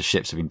Johnson says the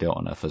ships have been built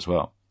on Earth as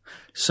well.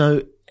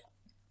 So,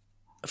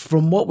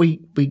 from what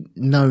we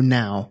know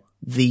now,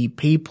 the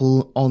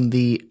people on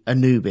the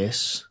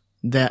Anubis,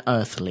 they're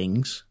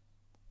Earthlings.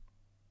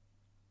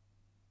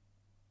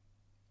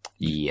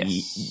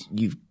 Yes.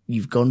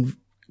 You've gone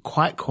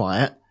quite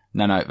quiet.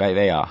 No,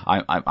 they are.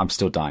 I'm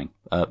still dying.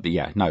 But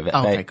yeah, no.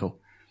 Okay, cool.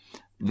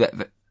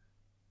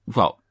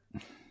 Well,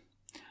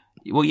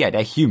 yeah,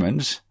 they're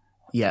humans.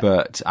 Yeah.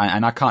 But,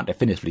 and I can't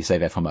definitively say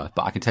they're from Earth,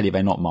 but I can tell you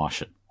they're not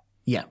Martian.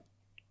 Yeah.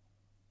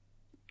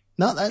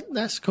 No,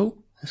 that's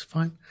cool. That's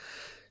fine.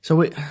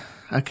 So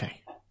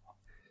okay.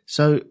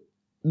 So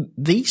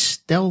these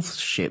stealth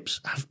ships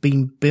have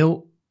been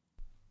built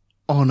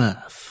on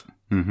Earth.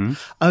 Mm-hmm.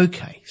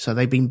 Okay. So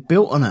they've been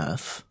built on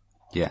Earth.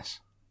 Yes.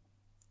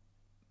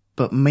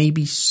 But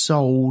maybe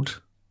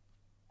sold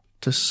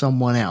to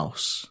someone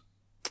else.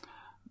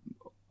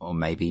 Or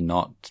maybe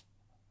not.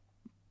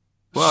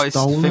 Well,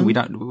 Stolen? It's the thing we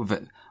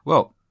don't.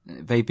 Well,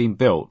 they've been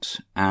built,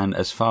 and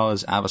as far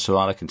as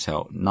Avasarala can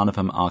tell, none of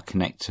them are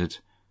connected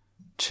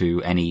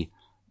to any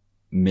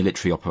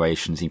military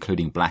operations,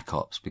 including Black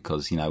Ops,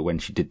 because, when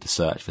she did the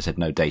search, they said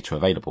no data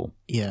available.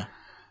 Yeah.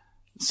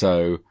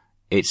 So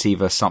it's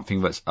either something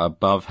that's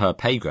above her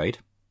pay grade,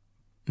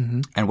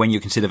 and when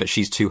you consider that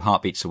she's 2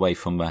 heartbeats away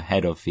from the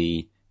head of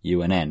the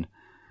UNN,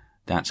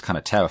 that's kind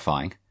of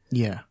terrifying.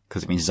 Yeah.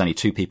 Because it means there's only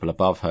 2 people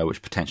above her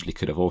which potentially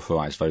could have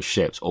authorized those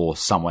ships, or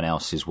someone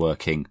else is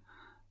working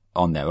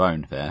on their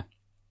own there.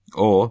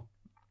 Or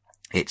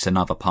it's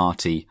another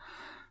party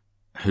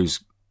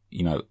who's,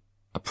 you know,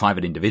 a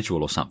private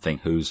individual or something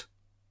who's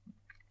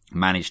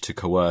managed to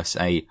coerce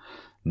a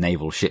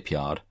naval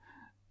shipyard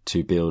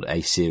to build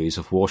a series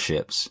of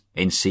warships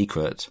in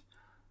secret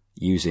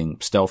using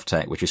stealth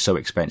tech, which is so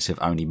expensive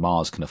only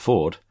Mars can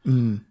afford,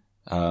 and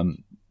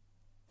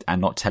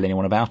not tell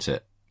anyone about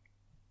it.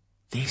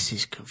 This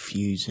is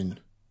confusing.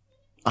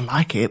 I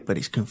like it, but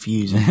it's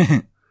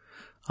confusing.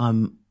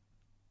 I'm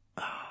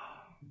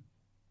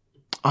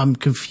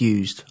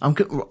confused.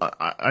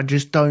 I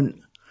just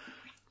don't.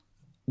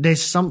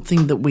 There's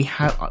something that we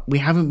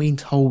haven't been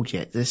told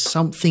yet. There's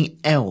something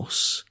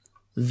else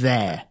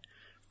there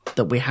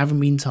that we haven't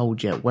been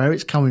told yet. Where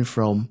it's coming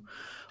from,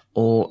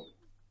 or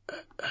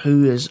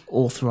who has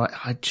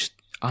authorized.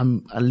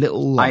 I'm a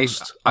little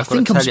lost. I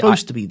think I'm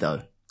supposed to be,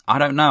 though. I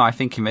don't know. I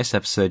think in this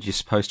episode you're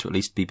supposed to at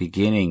least be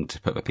beginning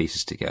to put the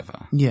pieces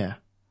together. Yeah.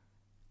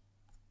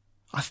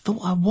 I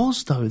thought I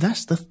was, though.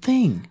 That's the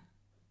thing.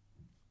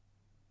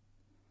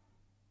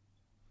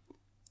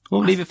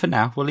 We'll leave it for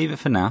now.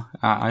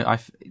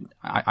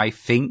 I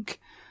think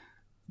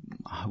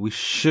we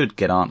should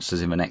get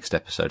answers in the next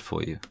episode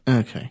for you.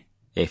 Okay.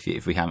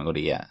 If we haven't got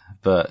it yet.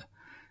 But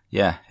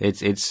yeah,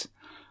 it's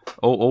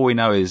all we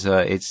know is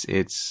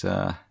it's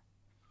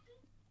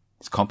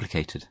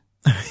complicated.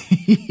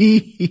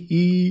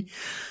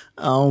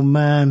 Oh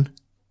man.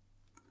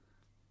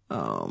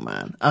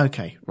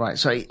 Okay, right.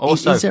 So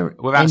also,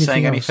 without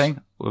saying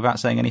anything,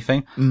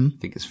 I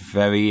think it's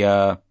very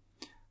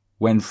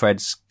when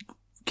Fred's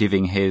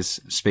giving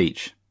his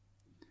speech.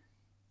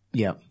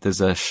 Yeah. There's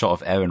a shot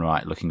of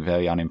Ehrenreich looking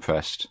very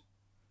unimpressed.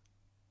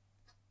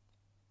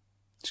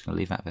 Just gonna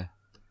leave that there.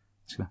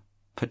 Just gonna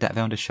put that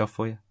there on the shelf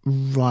for you.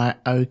 Right.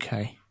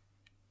 Okay.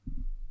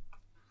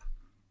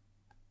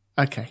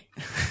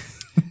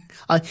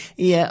 I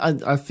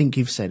think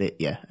you've said it.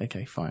 Yeah.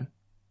 Okay. Fine.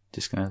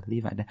 Just gonna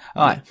leave that there.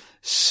 All right.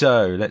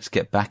 So let's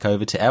get back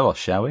over to Eros,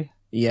 shall we?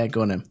 Yeah.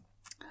 Go on then.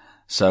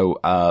 So,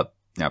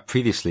 now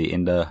previously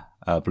in the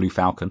Blue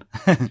Falcon.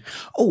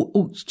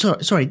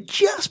 Sorry.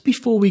 Just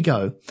before we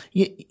go,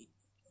 you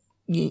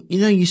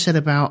know, you said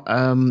about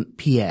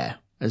Pierre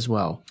as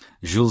well.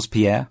 Jules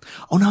Pierre.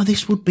 Oh no,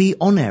 this would be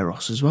on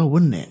Eros as well,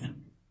 wouldn't it?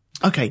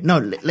 Okay, no,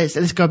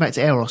 let's go back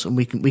to Eros and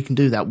we can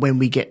do that when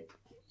we get.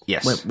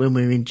 Yes. When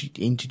we're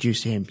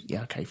introduced to him.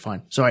 Yeah. Okay.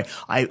 Fine. Sorry.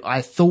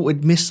 I thought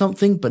we'd missed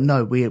something, but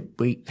no,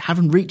 we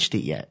haven't reached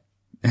it yet.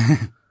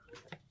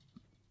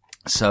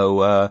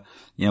 So,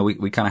 you know,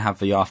 we kind of have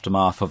the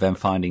aftermath of them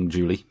finding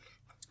Julie.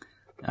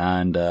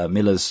 And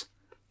Miller's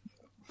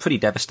pretty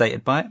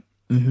devastated by it.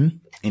 Mm-hmm.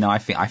 You know, I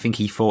think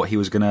he thought he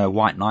was going to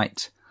White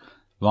Knight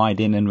ride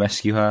in and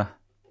rescue her,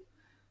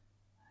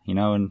 you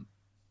know, and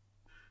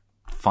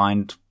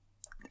find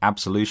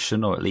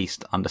absolution or at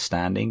least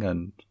understanding,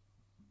 and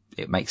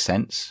it makes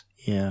sense.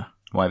 Yeah.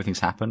 Why everything's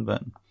happened,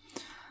 but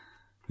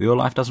real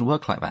life doesn't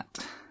work like that.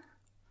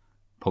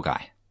 Poor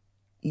guy.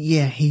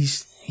 Yeah,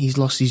 he's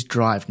lost his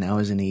drive now,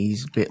 isn't he?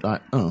 He's a bit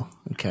like, oh,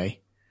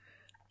 okay.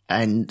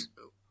 And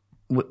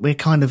we're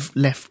kind of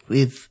left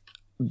with,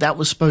 that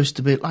was supposed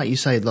to be, like you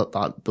say, like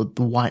the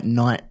White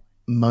Knight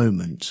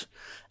moment.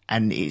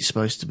 And it's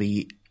supposed to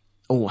be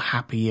all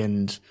happy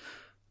and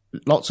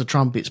lots of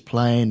trumpets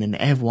playing and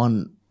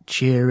everyone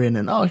cheering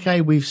and, oh,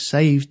 okay, we've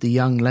saved the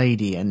young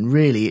lady. And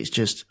really it's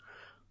just,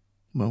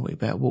 well, we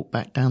better walk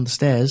back down the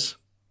stairs,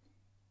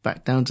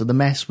 back down to the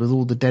mess with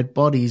all the dead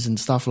bodies and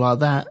stuff like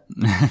that.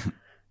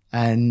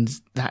 And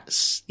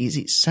is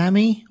it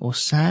Sammy or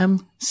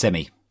Sam?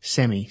 Semi,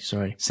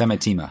 sorry.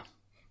 Semitima.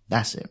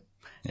 That's it.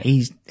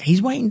 Yeah.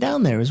 He's waiting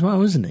down there as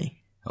well, isn't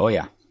he? Oh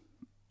yeah.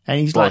 And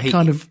he's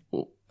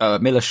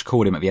Miller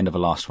called him at the end of the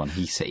last one.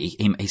 He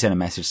sent a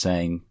message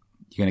saying,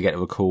 you're going to get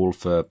a call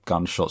for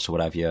gunshots or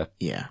whatever.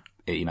 Yeah.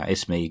 You know,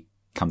 it's me.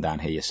 Come down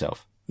here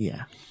yourself.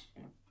 Yeah.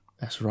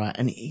 That's right.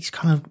 And he's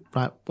kind of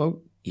like,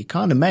 well, you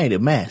kind of made a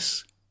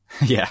mess.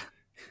 Yeah.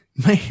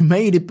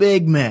 Made a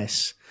big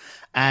mess.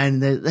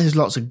 And there's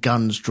lots of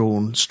guns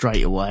drawn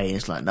straight away.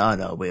 It's like, no,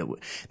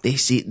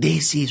 this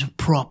is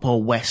proper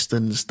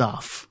Western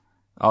stuff.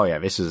 Oh yeah,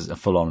 this is a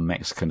full-on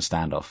Mexican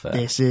standoff there.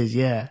 This is,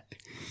 yeah.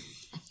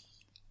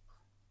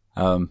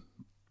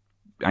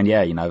 And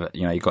yeah, you know,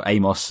 you've got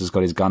Amos has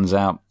got his guns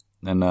out,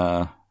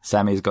 and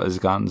Sammy's got his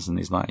guns, and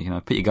he's like, you know,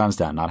 put your guns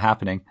down, not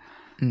happening.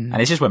 And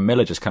it's just when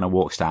Miller just kind of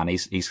walks down,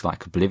 he's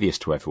like oblivious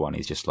to everyone.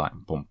 He's just like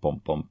bump,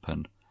 bump, bump,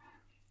 and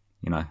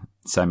you know,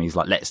 Sammy's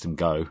like lets them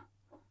go,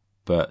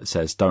 but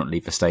says, don't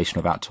leave the station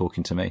without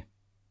talking to me.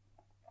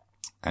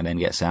 And then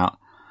gets out.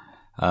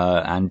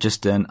 And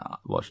just then,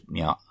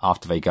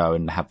 after they go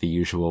and have the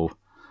usual,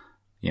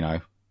 you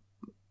know,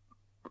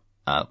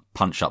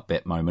 punch up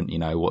bit moment, you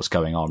know, what's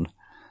going on,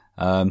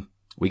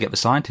 we get the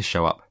scientists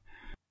show up.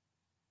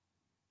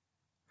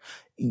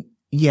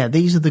 Yeah,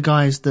 these are the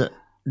guys that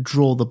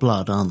draw the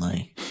blood, aren't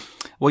they?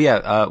 Well,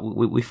 yeah,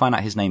 we find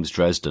out his name's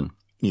Dresden.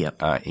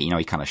 Yeah. You know,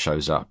 he kind of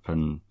shows up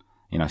and,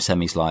 you know,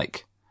 Semi's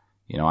like,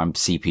 you know, I'm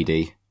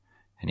CPD.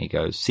 And he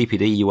goes,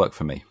 CPD, you work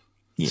for me.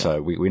 Yeah.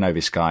 So we know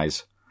this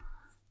guy's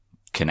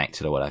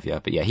connected or whatever. Yeah.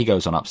 But yeah, he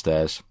goes on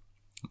upstairs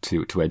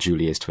to where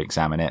Julie is to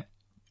examine it.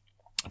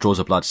 Draws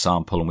a blood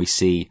sample, and we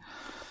see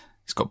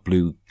it's got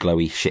blue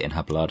glowy shit in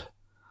her blood.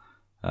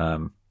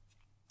 The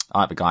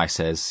guy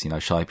says,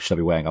 should I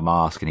be wearing a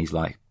mask? And he's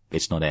like,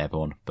 it's not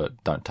airborne,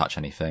 but don't touch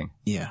anything.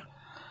 Yeah.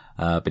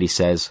 But he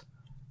says,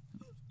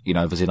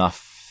 there's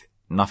enough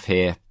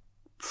here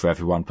for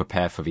everyone.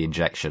 Prepare for the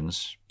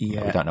injections.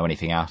 Yeah. We don't know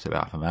anything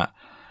about from that.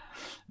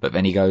 But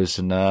then he goes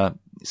and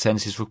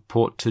sends his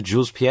report to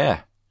Jules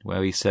Pierre,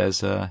 where he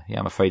says,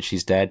 I'm afraid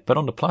she's dead. But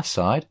on the plus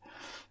side,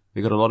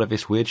 we got a lot of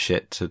this weird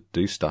shit to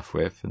do stuff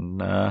with. And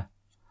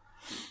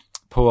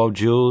poor old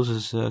Jules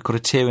has got a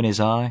tear in his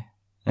eye.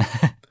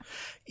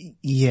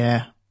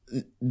 Yeah.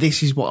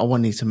 This is what I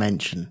wanted to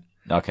mention.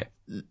 Okay.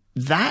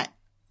 That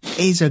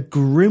is a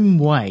grim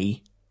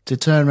way to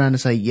turn around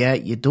and say, yeah,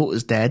 your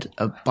daughter's dead.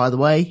 By the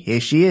way,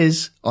 here she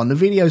is on the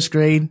video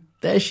screen.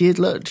 There she is.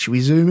 Look, should we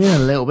zoom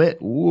in a little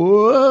bit?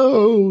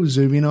 Whoa,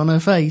 zoom in on her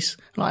face.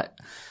 Like,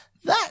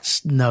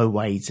 that's no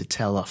way to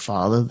tell a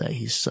father that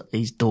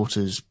his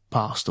daughter's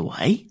passed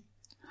away.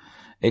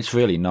 It's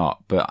really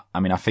not. But,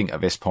 I think at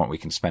this point we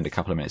can spend a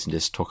couple of minutes and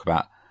just talk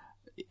about,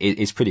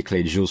 it's pretty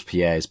clear Jules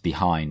Pierre is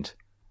behind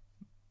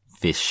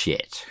this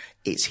shit.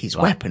 It's his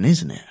weapon,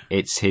 isn't it?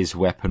 It's his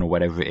weapon or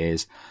whatever it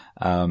is.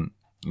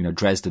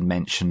 Dresden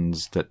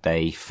mentions that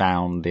they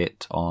found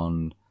it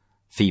on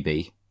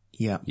Phoebe.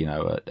 Yeah.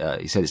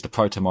 He said it's the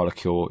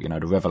protomolecule,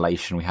 the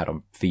revelation we had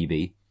on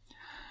Phoebe.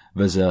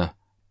 There's a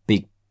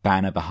big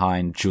banner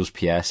behind Jules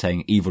Pierre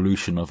saying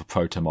evolution of a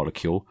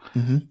protomolecule,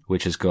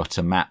 which has got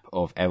a map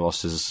of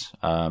Eros's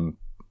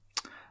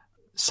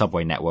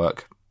subway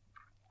network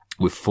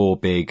with 4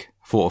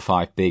 or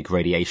 5 big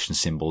radiation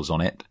symbols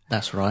on it.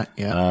 That's right,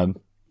 yeah.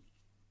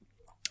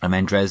 And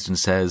then Dresden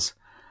says,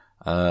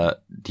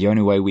 the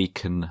only way we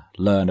can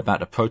learn about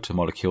the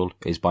protomolecule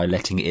is by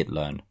letting it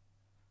learn.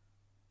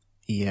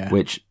 Yeah.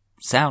 Which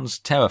sounds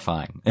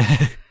terrifying.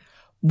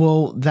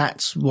 Well,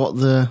 that's what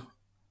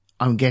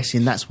I'm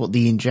guessing that's what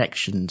the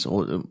injections,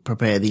 or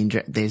prepare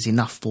there's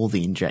enough for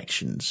the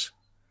injections.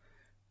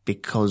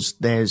 Because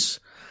the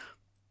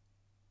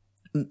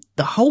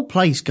whole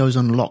place goes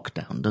on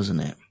lockdown, doesn't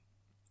it?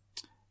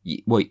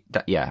 Well,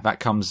 that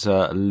comes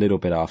a little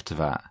bit after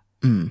that.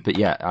 But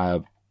yeah,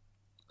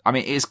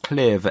 it's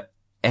clear that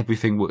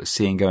everything we're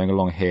seeing going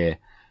along here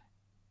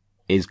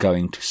is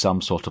going to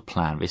some sort of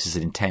plan. This is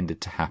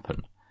intended to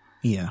happen.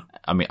 Yeah.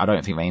 I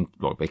don't think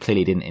they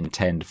clearly didn't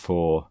intend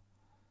for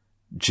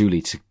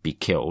Julie to be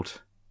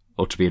killed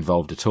or to be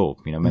involved at all.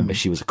 Remember,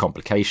 she was a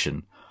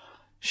complication.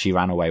 She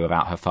ran away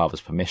without her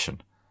father's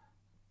permission.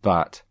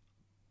 But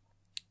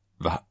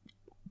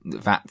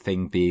that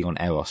thing being on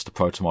Eros, the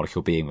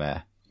protomolecule being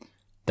there,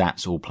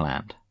 that's all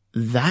planned.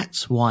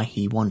 That's why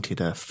he wanted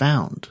her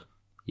found.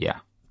 Yeah.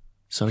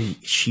 So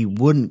she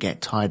wouldn't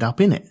get tied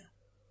up in it.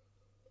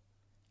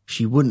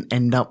 She wouldn't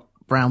end up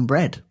brown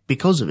bread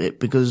because of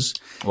it,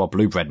 Well,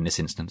 blue bread in this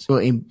instance.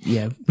 Well,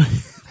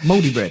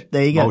 mouldy bread.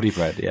 There you go. Mouldy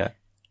bread, yeah.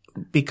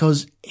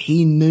 Because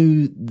he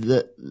knew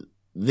that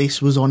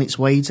this was on its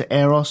way to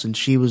Eros and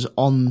she was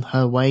on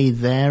her way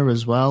there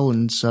as well.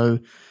 And so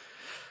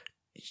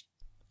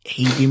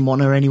he didn't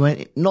want her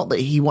anyway. Not that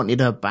he wanted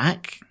her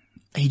back.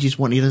 He just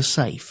wanted her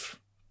safe.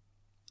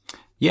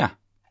 Yeah.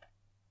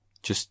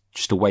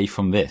 Just away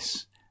from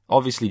this.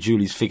 Obviously,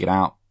 Julie's figured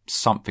out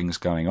something's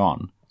going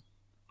on,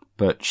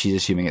 but she's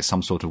assuming it's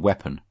some sort of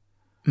weapon.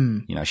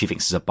 She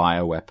thinks it's a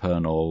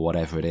bioweapon or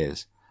whatever it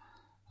is.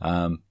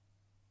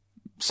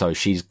 So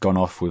she's gone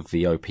off with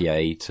the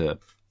OPA to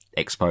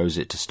expose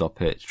it, to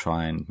stop it, to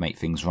try and make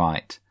things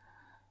right,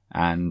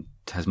 and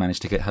has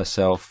managed to get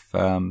herself,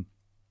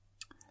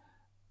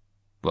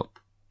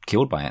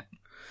 killed by it.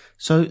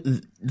 So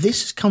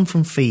this has come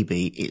from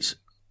Phoebe. It's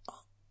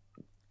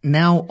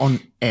now on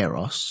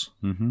Eros.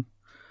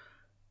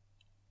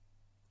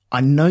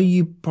 I know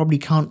you probably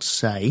can't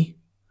say,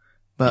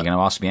 but you're going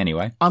to ask me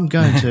anyway. I'm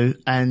going to,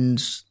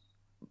 and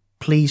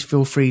please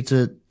feel free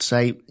to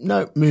say,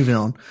 no, moving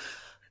on.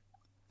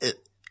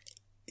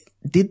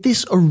 Did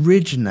this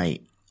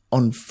originate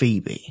on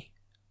Phoebe?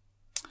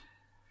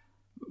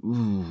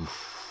 Ooh.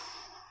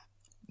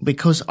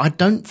 Because I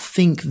don't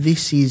think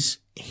this is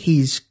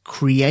his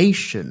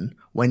creation.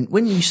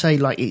 When you say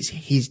like it's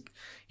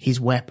his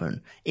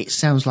weapon, it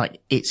sounds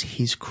like it's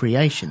his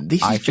creation.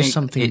 This is just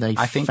something they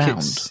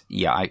found.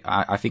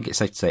 I think it's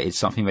safe to say it's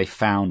something they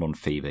found on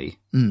Phoebe.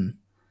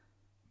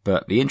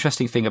 But the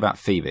interesting thing about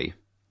Phoebe,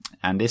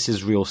 and this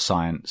is real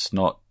science,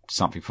 not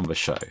something from the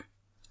show,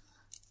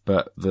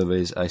 but there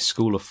is a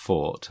school of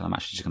thought. I'm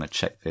actually just going to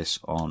check this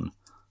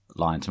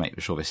online to make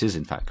sure this is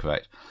in fact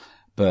correct.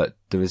 But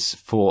there is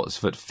thoughts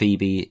that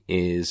Phoebe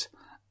is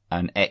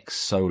an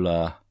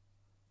ex-solar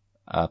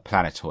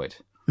planetoid.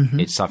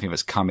 It's something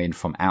that's come in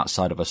from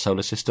outside of a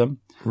solar system,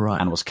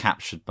 right, and was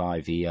captured by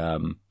the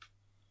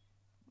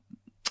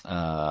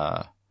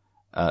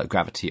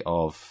gravity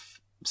of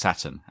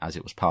Saturn as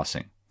it was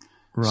passing.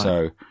 Right.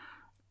 So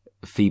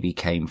Phoebe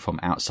came from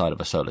outside of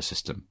a solar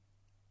system.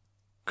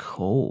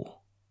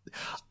 Cool.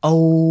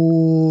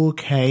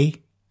 Okay.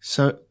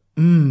 So,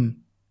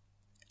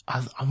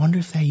 I wonder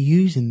if they're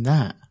using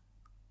that.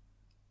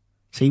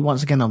 See,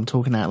 once again, I'm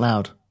talking out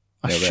loud.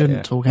 I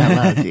shouldn't talk out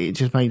loud. It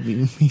just made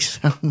me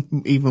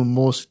sound even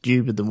more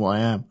stupid than what I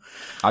am.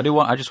 I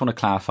just want to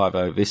clarify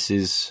though, this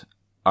is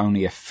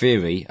only a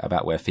theory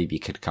about where Phoebe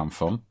could come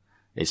from.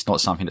 It's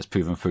not something that's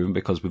proven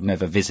because we've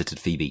never visited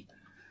Phoebe.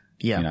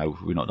 Yeah. You know,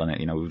 we've not done it.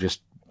 You know, we've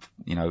just,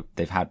 you know,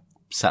 they've had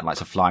satellites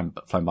have flown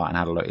by and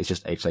had a look.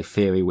 It's a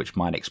theory which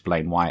might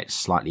explain why it's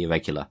slightly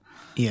irregular.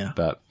 Yeah.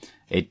 But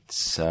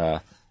it's,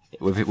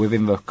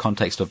 within the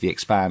context of the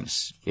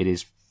Expanse, it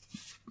is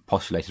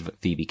postulated that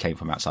Phoebe came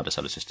from outside the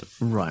solar system.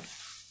 Right.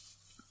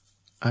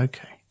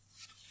 Okay.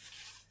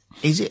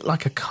 Is it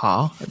like a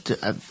car?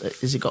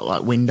 Has it got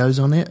like windows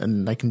on it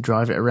and they can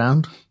drive it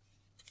around?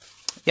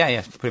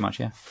 Yeah, pretty much,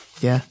 yeah.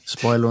 Yeah,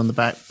 spoiler on the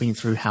back, been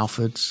through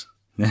Halfords.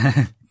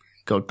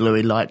 Got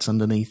glowy lights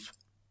underneath.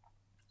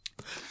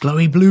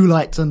 Glowy blue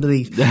lights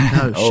underneath.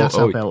 No, shut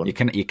up,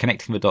 Elton. You're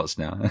connecting the dots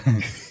now.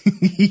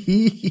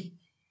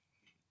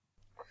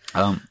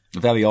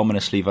 Very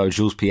ominously, though,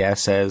 Jules Pierre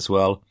says,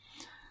 well,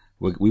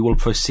 we will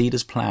proceed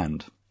as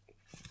planned.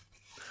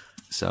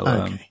 So,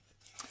 okay.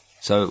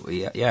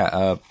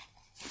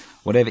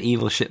 Whatever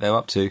evil shit they're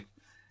up to,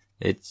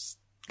 it's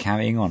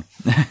carrying on.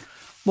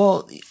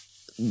 Well,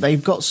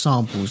 they've got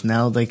samples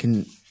now. They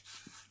can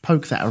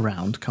poke that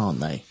around, can't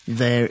they?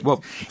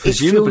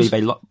 Presumably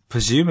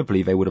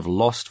they would have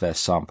lost their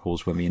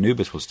samples when the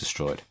Anubis was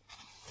destroyed.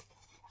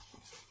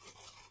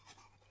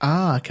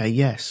 Ah, okay,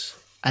 yes.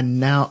 And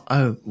now,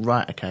 oh,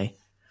 right, okay.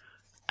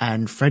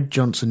 And Fred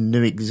Johnson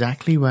knew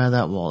exactly where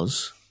that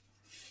was,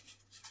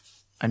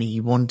 and he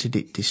wanted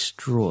it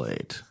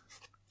destroyed.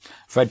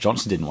 Fred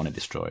Johnson didn't want it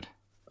destroyed.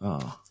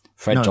 Oh.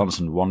 Fred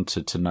Johnson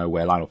wanted to know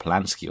where Lionel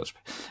Polanski was.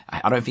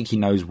 I don't think he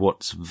knows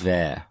what's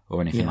there or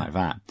anything like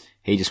that.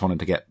 He just wanted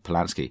to get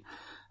Polanski.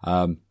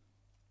 The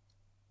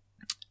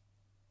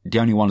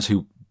only ones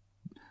who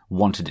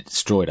wanted it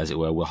destroyed, as it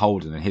were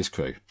Holden and his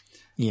crew.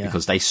 Yeah.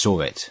 Because they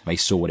saw it. They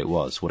saw what it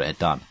was, what it had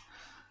done.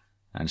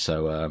 And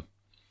so,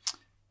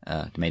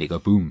 they made it go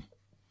boom.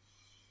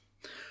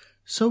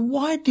 So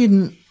why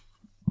didn't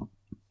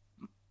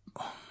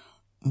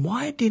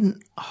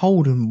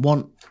Holden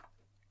want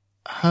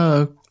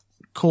her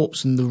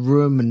corpse in the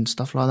room and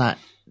stuff like that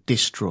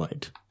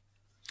destroyed?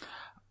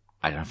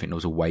 I don't think there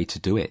was a way to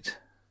do it.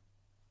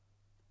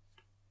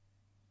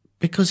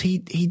 Because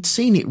he'd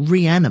seen it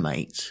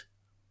reanimate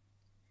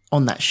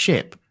on that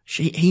ship.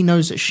 He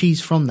knows that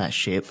she's from that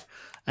ship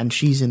and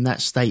she's in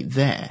that state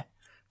there.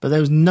 But there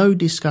was no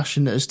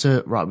discussion as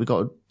to, right, we've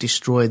got to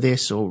destroy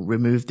this or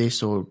remove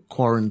this or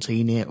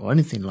quarantine it or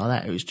anything like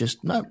that. It was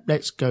just, no,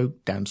 let's go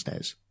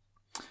downstairs.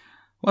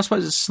 Well, I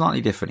suppose it's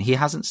slightly different. He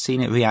hasn't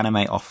seen it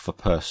reanimate off of a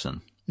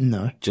person.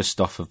 No. Just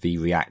off of the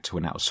reactor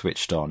when that was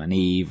switched on. And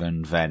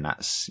even then,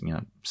 that's, you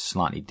know,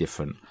 slightly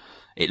different.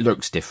 It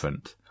looks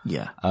different.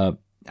 Yeah.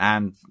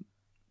 And,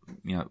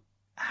 you know,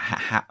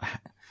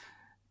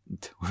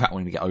 without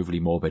wanting to get overly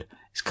morbid,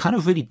 it's kind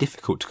of really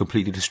difficult to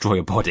completely destroy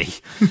a body.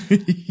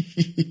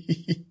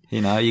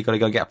 You know, you got to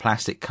go get a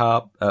plastic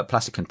cup,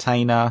 plastic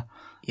container,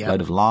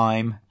 load of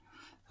lime.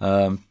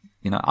 You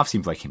know, I've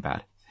seen Breaking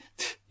Bad.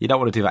 You don't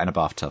want to do that in a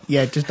bathtub.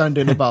 Yeah, just don't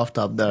do it in a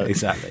bathtub, though.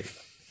 Exactly.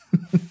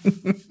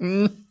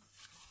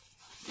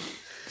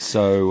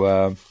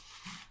 So,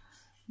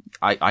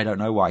 I don't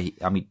know why.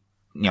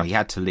 He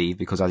had to leave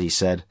because, as he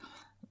said,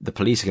 the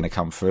police are going to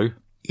come through.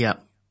 Yeah.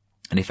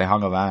 And if they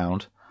hung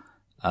around,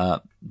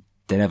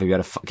 they'd never be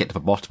able to get to the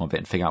bottom of it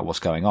and figure out what's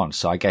going on.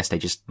 So I guess they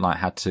just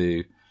had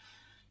to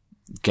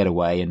get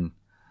away. And,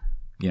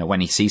 you know, when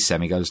he sees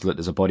them, he goes, look,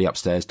 there's a body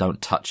upstairs.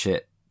 Don't touch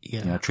it. Yeah.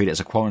 You know, treat it as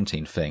a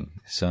quarantine thing.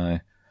 So,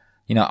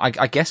 you know,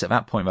 I guess at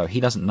that point, though,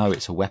 he doesn't know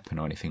it's a weapon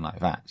or anything like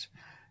that.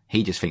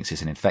 He just thinks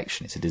it's an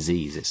infection. It's a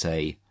disease. It's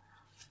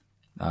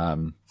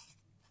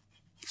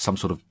some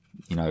sort of,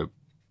 you know,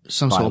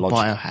 some sort of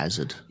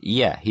biohazard.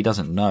 Yeah. He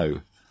doesn't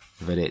know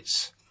that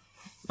it's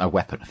a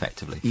weapon,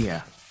 effectively.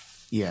 Yeah.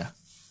 Yeah.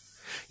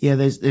 Yeah.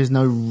 There's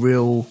no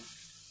real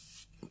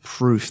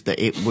proof that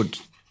it would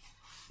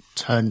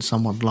turn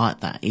someone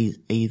like that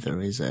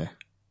either, is there?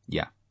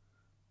 Yeah.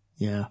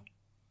 Yeah.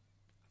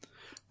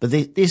 But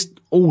this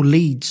all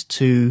leads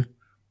to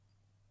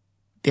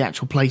the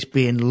actual place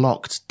being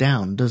locked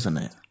down, doesn't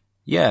it?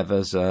 Yeah,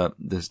 there's a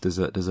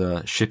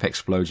ship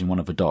explosion in one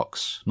of the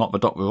docks. Not the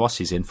dock where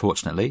Ross is in,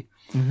 fortunately.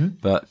 Mm-hmm.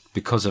 But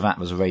because of that,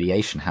 there's a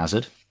radiation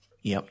hazard.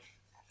 Yep.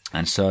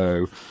 And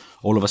so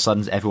all of a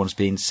sudden, everyone's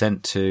being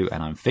sent to,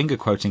 and I'm finger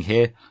quoting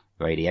here,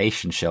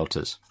 radiation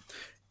shelters.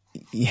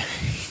 Yeah.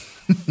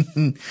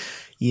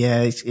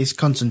 Yeah, it's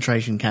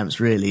concentration camps,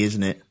 really,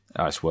 isn't it?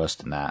 Oh, it's worse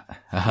than that.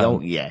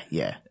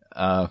 Yeah.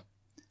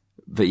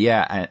 But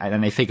yeah,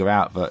 and they figure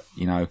out that,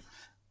 you know,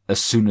 as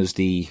soon as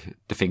the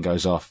thing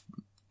goes off,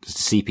 the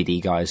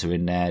CPD guys are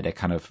in there. They're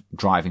kind of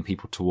driving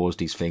people towards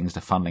these things.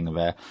 They're funneling them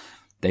there.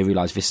 They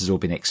realize this has all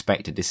been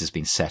expected. This has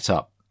been set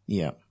up.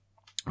 Yeah.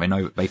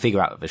 They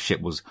figure out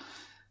that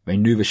they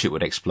knew the ship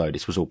would explode.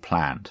 This was all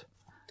planned.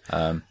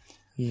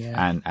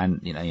 Yeah.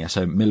 And, you know,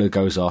 so Miller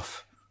goes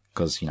off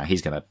because, you know,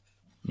 he's going to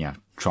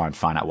try and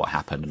find out what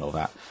happened and all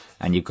that.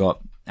 And you've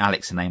got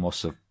Alex and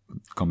Amos have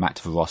gone back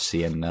to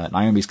Rossi, and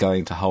Naomi's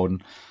going to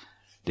Holden.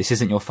 This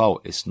isn't your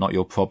fault. It's not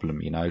your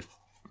problem,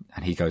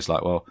 And he goes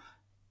like, well,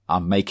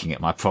 I'm making it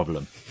my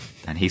problem.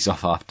 And he's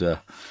off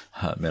after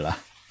Miller.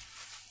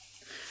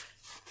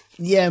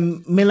 Yeah,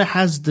 Miller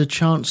has the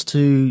chance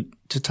to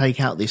take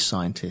out this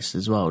scientist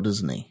as well,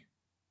 doesn't he?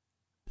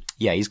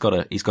 Yeah, he's got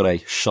a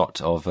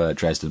shot of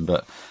Dresden,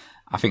 but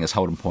I think as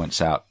Holden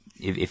points out,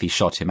 if he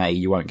shot him, A,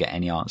 you won't get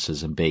any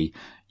answers, and B,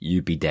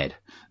 you'd be dead.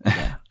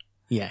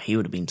 Yeah, he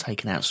would have been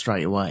taken out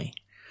straight away.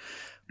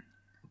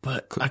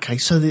 But okay,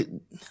 so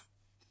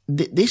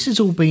this has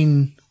all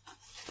been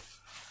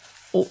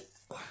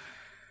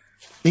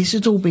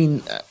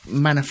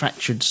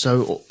manufactured.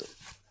 So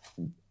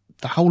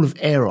the whole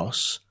of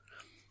Eros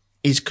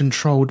is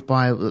controlled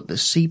by the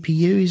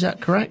CPU. Is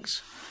that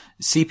correct?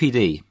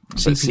 CPD. But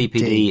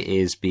CPD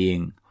is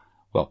being,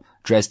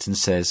 Dresden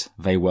says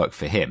they work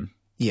for him.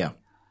 Yeah.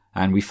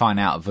 And we find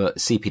out that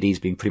CPD is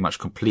being pretty much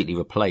completely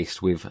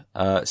replaced with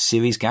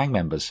series gang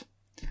members.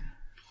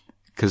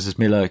 Because as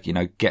Miller,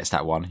 gets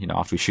that one,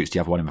 after he shoots the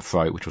other one in the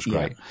throat, which was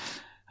great. Yeah.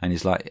 And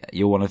he's like,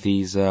 you're one of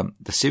these, the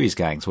series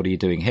gangs. What are you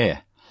doing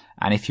here?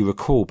 And if you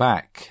recall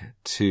back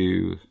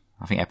to,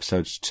 I think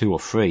episodes 2 or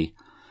 3,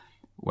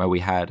 where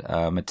we had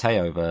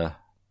Matteo, the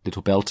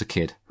little Belter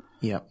kid,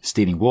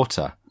 stealing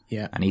water.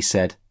 Yeah. And he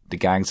said the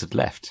gangs had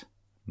left.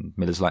 And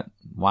Miller's like,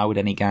 why would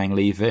any gang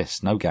leave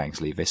this? No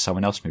gangs leave this.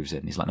 Someone else moves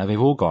in. He's like, no, they've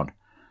all gone.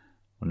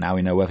 Well, now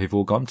we know where they've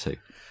all gone to.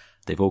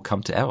 They've all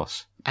come to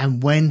Eros.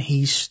 And when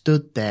he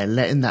stood there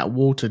letting that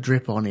water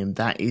drip on him,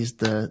 that is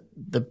the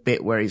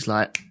bit where he's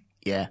like,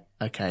 yeah,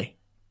 okay.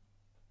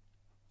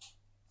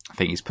 I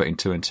think he's putting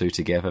 2 and 2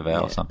 together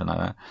there or something like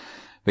that.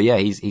 But yeah,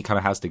 he kind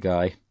of has the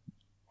guy,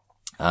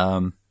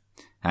 and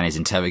he's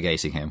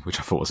interrogating him, which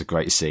I thought was a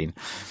great scene.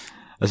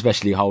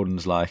 Especially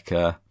Holden's like,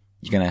 you're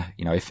gonna,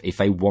 if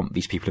they want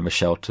these people in the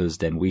shelters,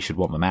 then we should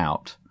want them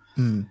out.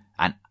 Mm.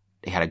 And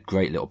he had a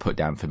great little put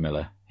down for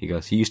Miller. He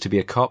goes, you used to be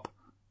a cop,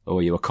 or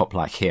were you a cop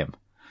like him?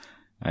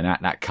 And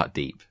that cut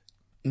deep.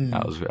 Mm.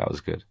 That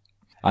was good.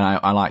 And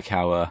I like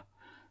how,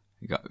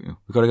 we've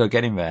got to go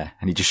get him there.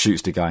 And he just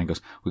shoots the guy and goes,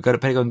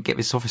 better go and get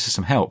this officer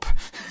some help.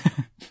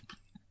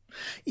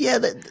 Yeah,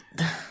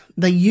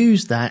 they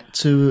use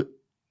that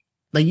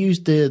they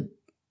use the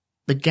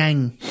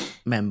gang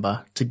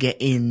member to get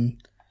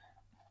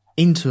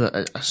into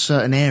a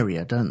certain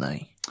area, don't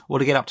they? Or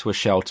to get up to a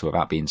shelter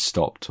without being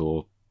stopped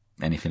or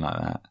anything like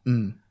that.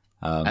 Mm.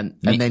 And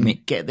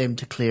then get them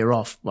to clear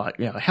off,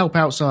 like, help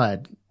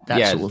outside,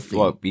 that sort of thing.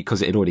 Well,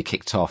 because it had already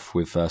kicked off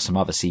with some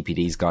other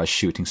CPD's guys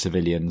shooting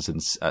civilians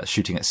and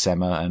shooting at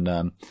Sema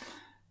and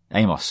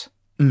Amos.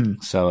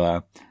 Mm.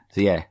 So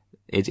yeah,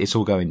 it's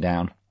all going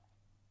down.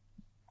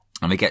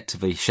 And we get to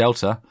the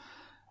shelter,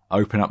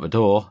 open up the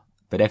door,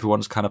 but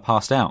everyone's kind of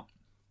passed out.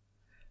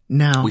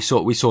 Now we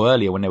saw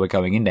earlier when they were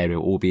going in there, they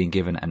were all being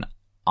given an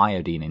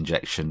iodine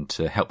injection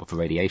to help with the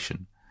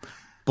radiation.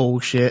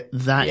 Bullshit.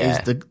 That is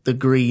the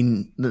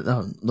green,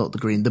 not the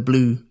green, the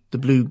blue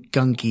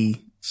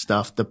gunky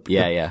stuff.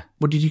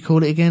 What did you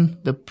call it again?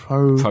 The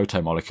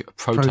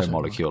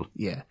proto-molecule.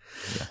 Yeah.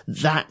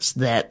 That's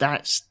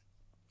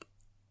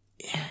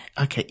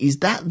okay. Is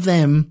that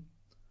them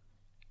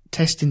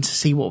testing to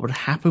see what would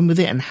happen with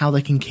it and how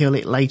they can kill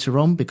it later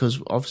on?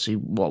 Because obviously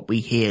what we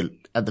hear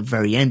at the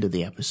very end of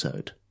the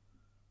episode.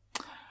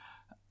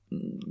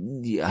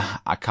 Yeah,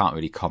 I can't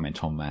really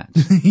comment on that.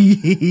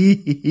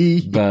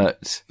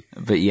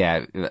 but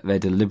yeah, they're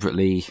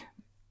deliberately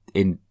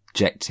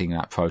injecting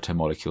that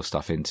proto-molecule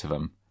stuff into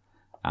them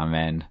and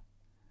then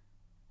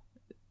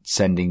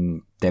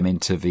sending them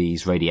into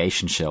these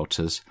radiation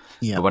shelters.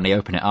 Yeah. But when they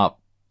open it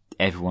up,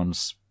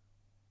 everyone's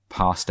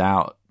passed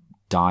out,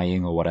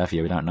 dying or whatever,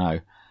 we don't know.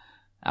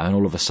 And then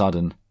all of a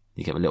sudden,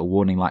 you get a little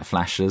warning light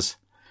flashes,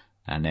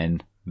 and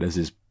then there's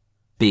this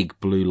big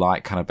blue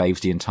light kind of bathes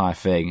the entire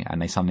thing,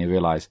 and they suddenly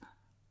realise,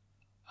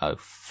 oh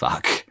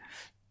fuck,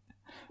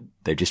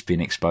 they've just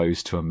been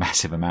exposed to a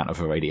massive amount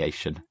of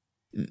irradiation.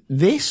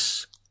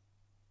 This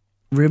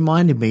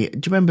reminded me, do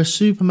you remember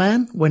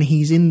Superman when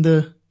he's in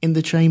the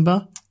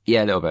chamber?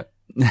 Yeah, a little bit.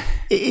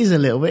 It is a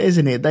little bit,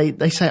 isn't it?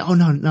 They say, oh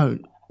no,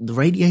 the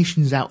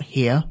radiation's out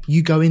here,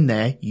 you go in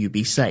there, you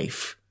be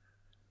safe.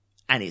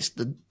 And it's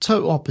the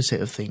total opposite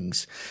of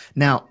things.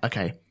 Now,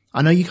 okay,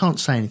 I know you can't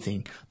say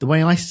anything. The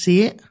way I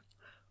see it,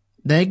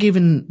 they're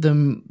giving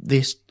them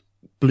this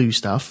blue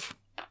stuff,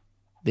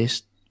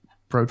 this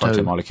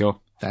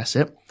proto-molecule. That's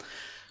it.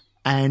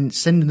 And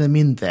sending them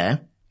in there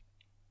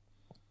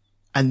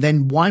and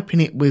then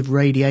wiping it with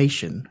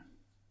radiation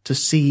to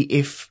see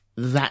if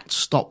that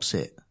stops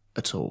it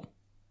at all,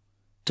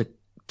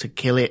 to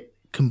kill it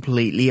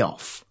completely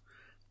off.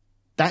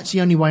 That's the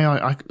only way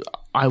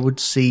I would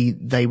see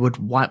they would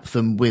wipe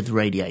them with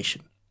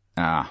radiation.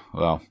 Ah,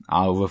 well,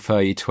 I'll refer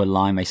you to a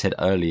line they said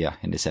earlier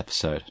in this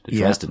episode that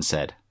Dresden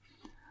said.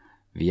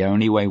 The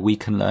only way we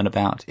can learn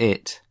about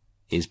it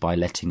is by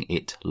letting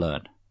it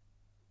learn.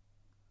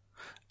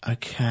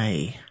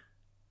 Okay.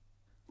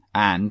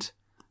 And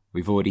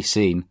we've already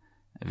seen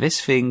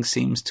this thing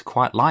seems to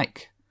quite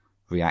like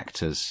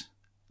reactors,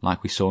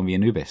 like we saw in the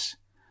Anubis.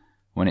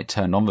 When it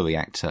turned on the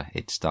reactor,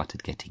 it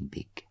started getting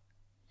big.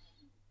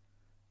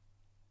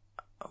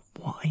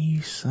 What are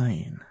you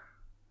saying?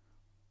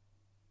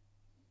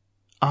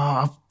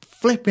 I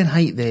flipping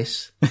hate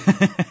this.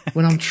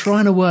 When I'm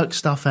trying to work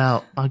stuff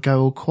out, I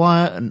go all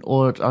quiet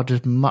or I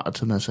just mutter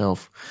to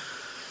myself.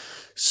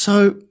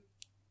 So,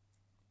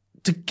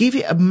 to give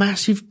it a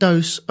massive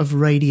dose of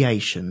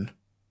radiation,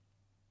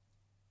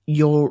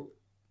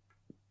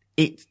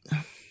 it's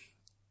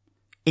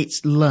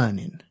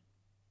learning.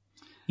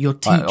 You're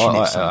teaching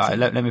it something.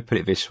 Let me put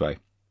it this way.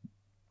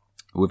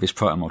 With this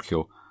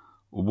protomolecule,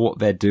 what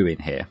they're doing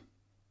here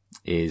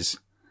is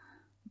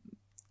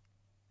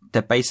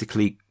they're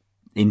basically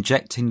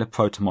injecting the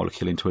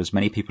protomolecule into as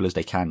many people as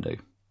they can do.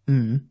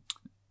 Mm.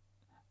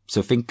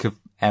 So think of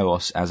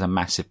Eros as a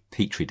massive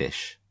petri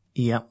dish.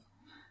 Yep.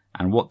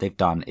 And what they've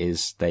done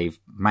is they've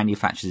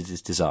manufactured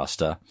this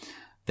disaster.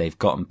 They've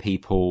gotten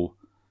people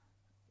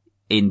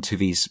into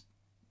these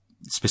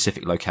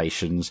specific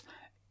locations,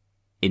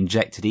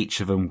 injected each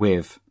of them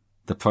with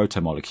the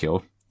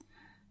protomolecule,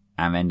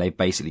 and then they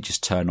basically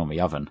just turn on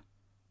the oven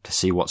to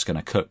see what's going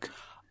to cook.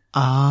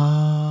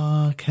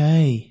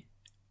 Okay.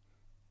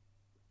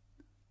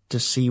 To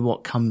see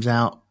what comes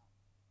out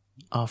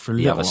after a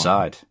little The other while.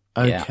 side.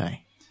 Okay. Yeah.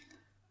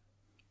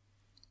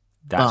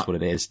 That's what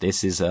it is.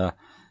 This is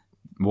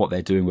what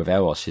they're doing with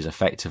Eros is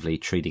effectively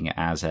treating it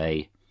as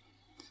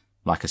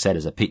like I said,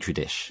 as a petri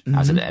dish,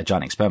 as a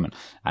giant experiment.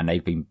 And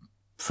they've been,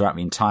 throughout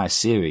the entire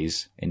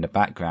series, in the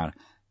background,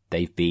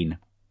 they've been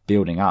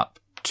building up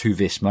to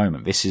this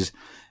moment. This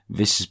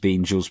has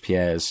been Jules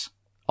Pierre's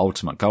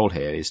ultimate goal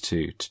here, is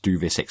to do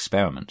this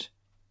experiment.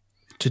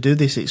 To do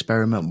this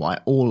experiment, why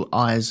all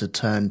eyes are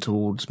turned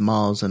towards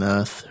Mars and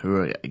Earth, who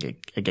are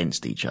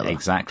against each other.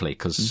 Exactly,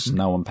 because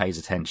no one pays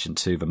attention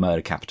to the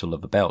murder capital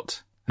of the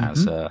belt,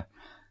 as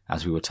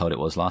we were told it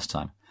was last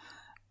time.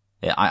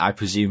 I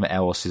presume that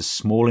Eros is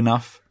small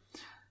enough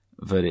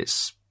that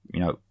it's,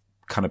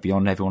 kind of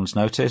beyond everyone's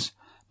notice,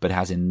 but it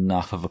has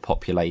enough of a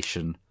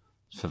population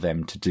for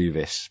them to do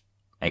this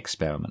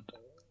experiment.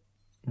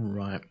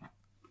 Right.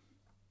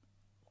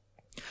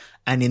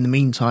 And in the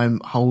meantime,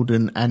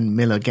 Holden and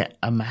Miller get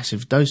a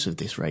massive dose of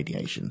this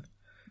radiation.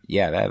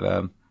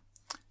 Yeah,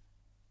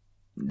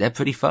 they're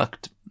pretty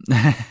fucked.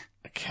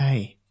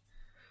 Okay.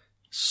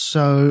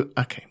 So,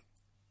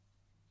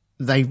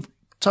 they've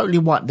totally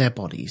wiped their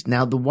bodies.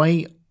 Now, the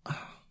way...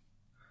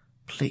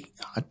 Please,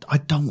 I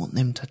don't want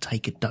them to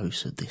take a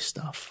dose of this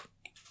stuff.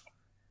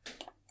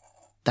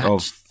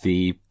 Of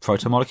the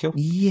protomolecule?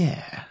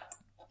 Yeah.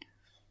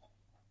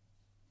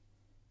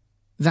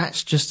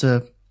 That's just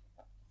a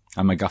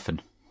MacGuffin.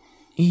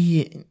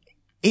 Yeah,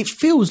 it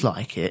feels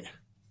like it.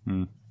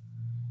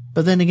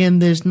 But then again,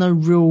 there's no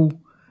real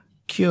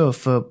cure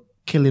for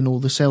killing all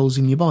the cells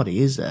in your body,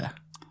 is there?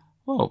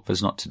 Well,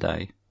 there's not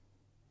today.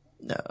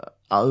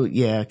 Oh,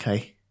 yeah,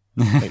 okay.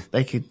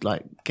 they could,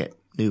 get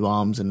new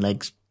arms and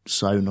legs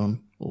sewn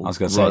on. I was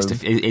going to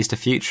say, it's the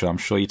future. I'm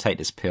sure you take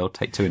this pill,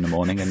 take 2 in the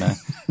morning, and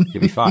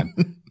you'll be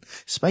fine.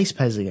 Space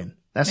Pez again.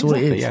 That's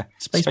exactly, what it is. Yeah.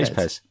 Space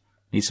Pez.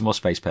 Need some more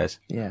Space Pez.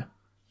 Yeah.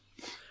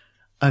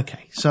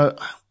 Okay, so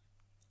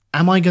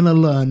am I going to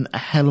learn a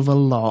hell of a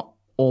lot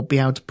or be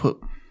able to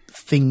put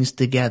things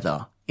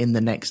together in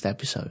the next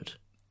episode?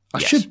 I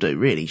should do,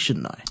 really,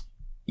 shouldn't I?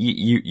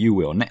 You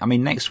will. I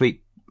mean, next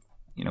week,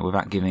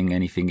 without giving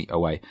anything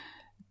away,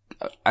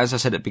 as I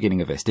said at the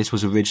beginning of this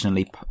was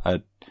originally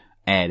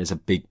aired as a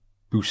big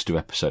booster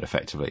episode,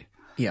 effectively.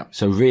 Yeah.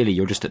 So really,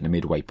 you're just at the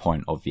midway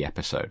point of the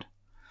episode.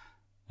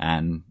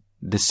 And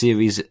the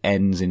series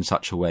ends in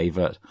such a way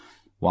that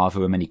while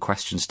there are many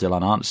questions still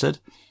unanswered,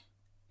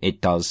 it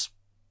does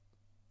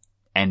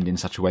end in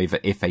such a way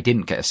that if they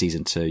didn't get a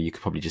season 2, you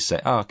could probably just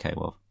say, oh, okay,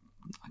 well,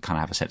 I kind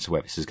of have a sense of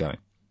where this is going.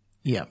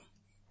 Yeah.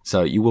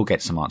 So you will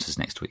get some answers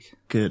next week.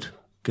 Good.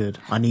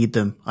 I need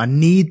them.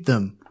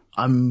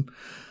 I'm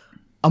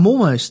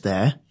almost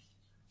there.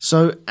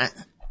 So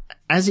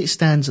as it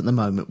stands at the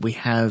moment, we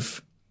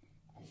have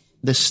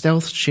the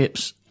stealth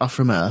ships are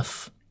from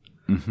Earth.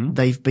 Mm-hmm.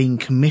 They've been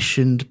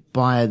commissioned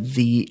by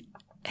the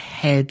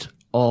head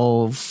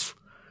of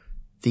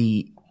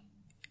the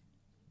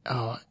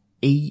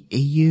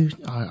EU.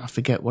 I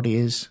forget what it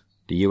is.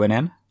 The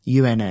UNN?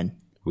 UNN.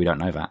 We don't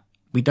know that.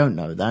 We don't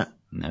know that.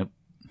 Nope.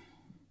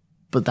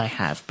 But they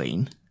have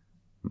been.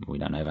 We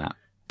don't know that.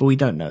 But we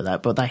don't know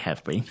that, but they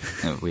have been.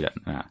 No, we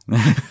don't know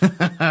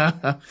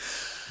that.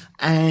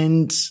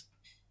 And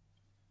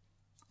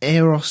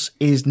Eros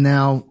is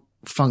now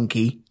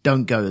funky.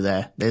 Don't go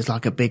there. There's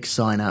like a big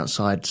sign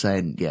outside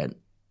saying,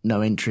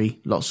 no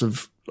entry. Lots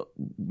of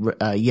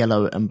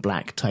yellow and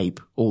black tape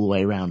all the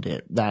way around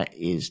it. That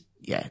is,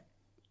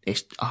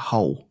 it's a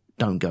hole.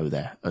 Don't go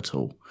there at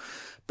all.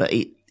 But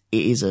it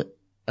is a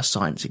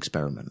science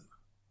experiment.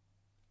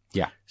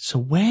 Yeah. So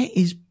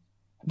where's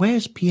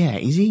Pierre?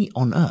 Is he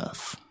on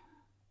Earth?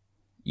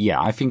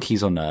 Yeah, I think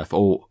he's on Earth,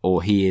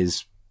 or he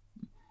is.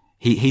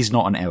 He's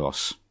not on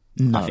Eros.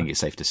 No. I think it's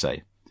safe to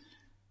say.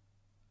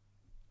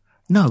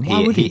 No,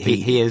 why would he be?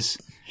 He is.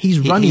 He's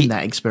running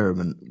that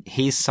experiment.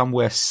 He's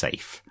somewhere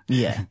safe.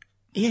 Yeah.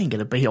 He ain't going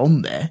to be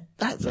on there.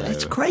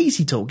 That's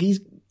crazy talk.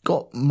 He's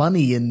got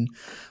money and,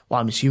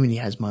 well, I'm assuming he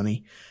has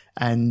money.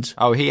 And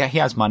he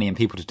has money and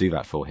people to do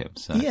that for him.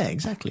 So. Yeah,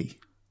 exactly.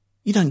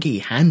 You don't get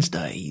your hands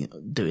dirty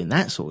doing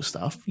that sort of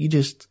stuff. You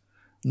just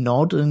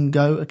nod and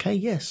go, okay,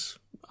 yes.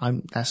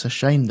 That's a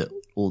shame that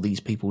all these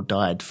people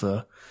died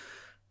for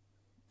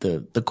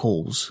the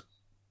cause.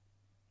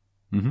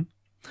 Mm-hmm.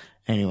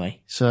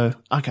 Anyway, so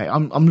okay,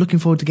 I'm looking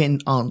forward to getting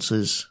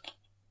answers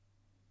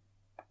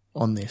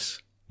on this.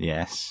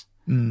 Yes.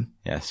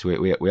 Yes,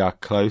 we are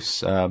close.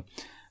 The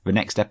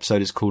next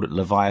episode is called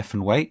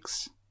Leviathan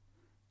Wakes.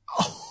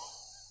 Oh,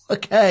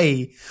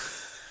 okay.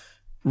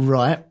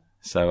 Right.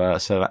 So I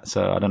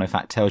don't know if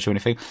that tells you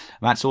anything.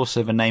 That's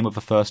also the name of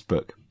the first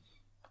book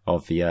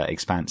of the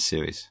Expanse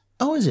series.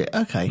 Oh, is it?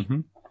 Okay.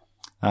 Mm-hmm.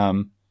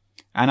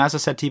 And as I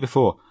said to you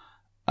before,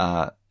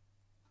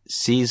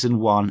 season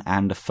 1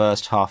 and the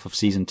first half of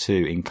season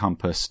 2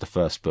 encompass the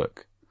first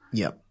book.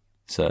 Yep.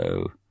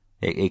 So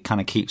it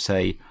kind of keeps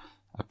a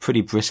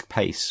pretty brisk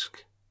pace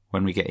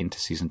when we get into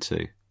season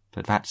 2.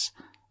 But that's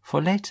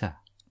for later.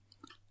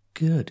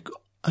 Good.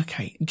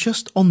 Okay,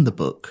 just on the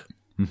book.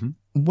 Mm-hmm.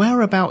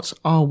 Whereabouts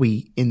are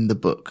we in the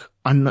book?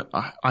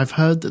 I've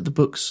heard that the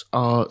books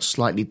are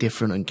slightly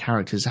different and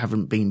characters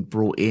haven't been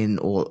brought in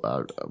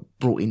or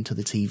brought into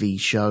the TV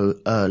show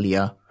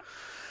earlier.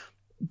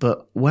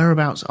 But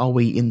whereabouts are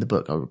we in the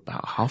book?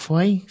 About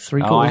halfway?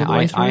 Three-quarters of the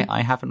way through?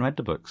 I haven't read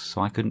the books, so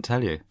I couldn't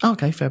tell you.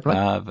 Okay, fair play.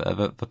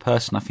 The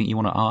person I think you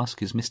want to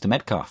ask is Mr.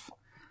 Metcalf.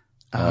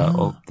 I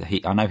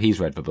know he's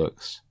read the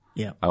books.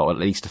 Yeah. Or at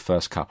least the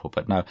first couple,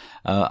 but no.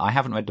 I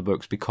haven't read the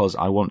books because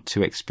I want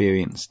to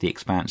experience the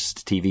Expanse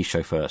TV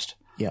show first.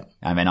 Yeah.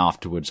 And then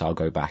afterwards I'll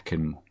go back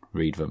and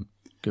read them.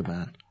 Good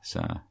man.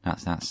 So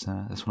that's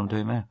what I'm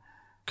doing there.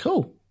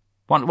 Cool.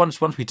 Once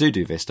we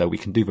do this, though, we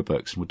can do the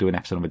books, and we'll do an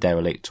episode of a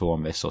Derelict or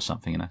on this or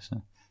something,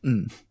 So.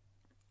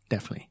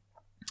 Definitely.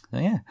 So,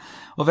 yeah.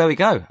 Well, there we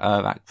go.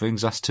 That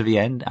brings us to the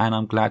end, and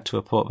I'm glad to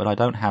report that I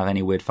don't have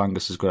any weird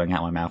funguses growing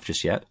out my mouth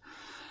just yet.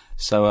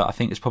 So I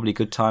think it's probably a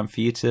good time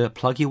for you to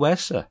plug your wares,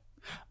 sir.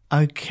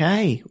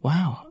 Okay.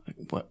 Wow.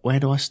 Where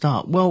do I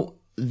start? Well,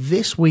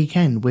 this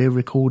weekend we're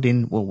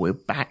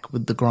back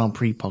with the Grand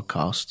Prix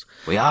podcast.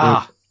 We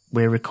are.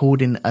 We're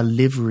recording a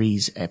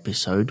liveries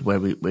episode where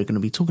we're going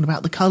to be talking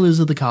about the colours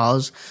of the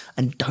cars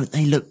and don't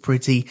they look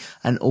pretty?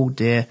 And oh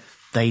dear,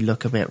 they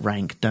look a bit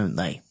rank, don't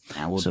they?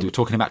 And we're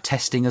talking about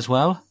testing as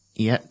well.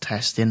 Yeah,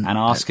 testing. And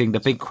asking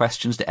the big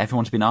questions that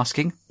everyone's been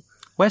asking.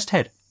 Where's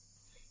Ted?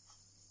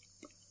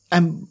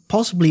 And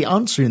possibly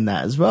answering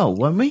that as well,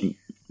 won't we?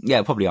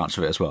 Yeah, probably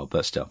answer it as well,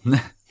 but still.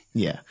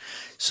 Yeah.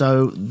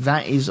 So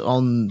that is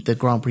on the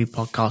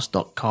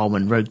grandprixpodcast.com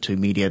and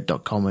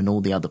road2media.com and all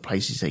the other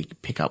places that you can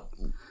pick up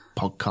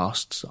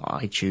podcasts,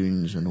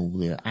 iTunes and all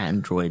the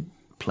Android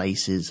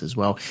places as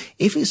well.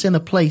 If it's in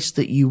a place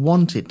that you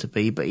want it to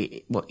be, but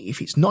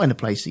if it's not in a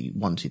place that you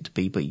want it to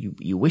be, but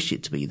you wish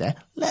it to be there,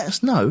 let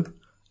us know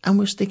and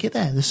we'll stick it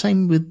there. The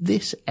same with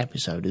this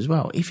episode as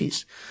well. If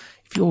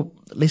you're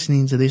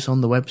listening to this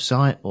on the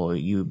website or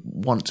you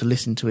want to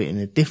listen to it in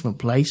a different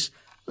place,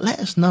 let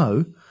us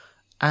know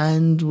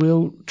and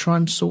we'll try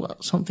and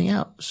sort something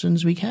out as soon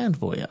as we can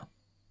for you.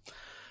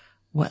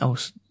 What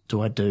else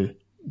do I do?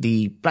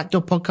 The Black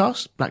Dog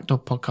Podcast,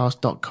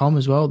 blackdogpodcast.com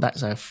as well.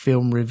 That's our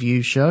film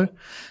review show.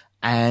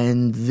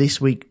 And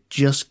this week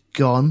just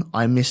gone,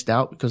 I missed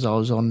out because I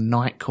was on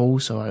night call,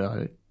 so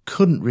I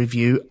couldn't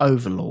review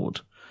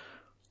Overlord,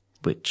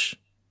 which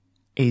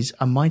is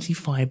a Mighty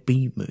Fire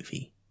B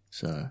movie.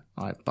 So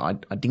I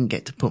didn't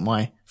get to put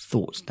my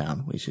thoughts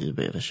down, which is a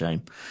bit of a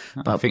shame.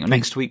 But I think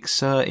next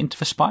week's Into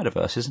the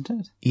Spider-Verse, isn't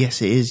it?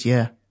 Yes, it is,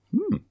 yeah.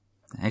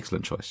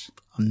 Excellent choice.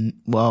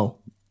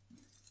 Well,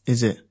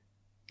 is it?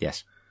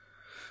 Yes.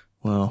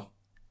 Well,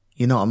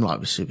 you know what I'm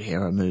like with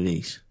superhero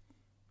movies.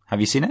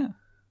 Have you seen it?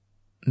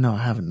 No,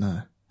 I haven't,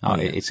 no. Oh,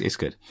 yeah. It's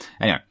good.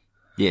 Anyway,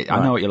 yeah,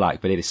 I know what you like,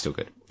 but it is still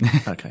good.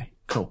 Okay,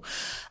 cool.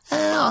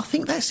 I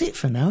think that's it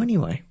for now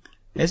anyway.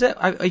 Is it?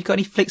 Are you got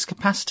any Flix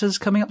capacitors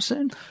coming up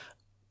soon?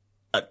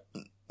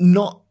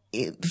 Not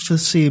in the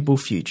foreseeable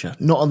future.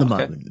 Not at the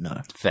moment,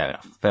 no. Fair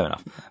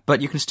enough.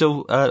 But you can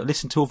still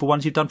listen to all the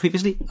ones you've done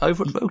previously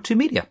over at O2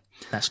 Media.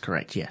 That's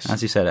correct, yes.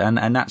 As you said,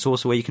 and that's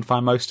also where you can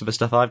find most of the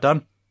stuff I've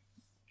done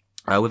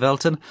with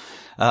Elton.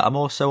 I'm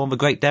also on the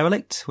Great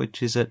Derelict,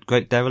 which is at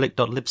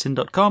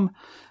greatderelict.libsyn.com,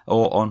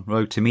 or on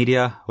Road2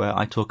 Media, where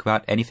I talk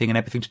about anything and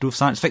everything to do with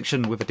science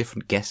fiction with a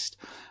different guest.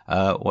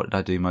 What did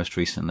I do most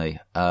recently?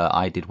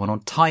 I did one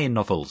on tie-in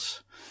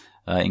novels,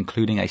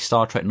 including a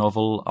Star Trek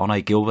novel on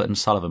a Gilbert and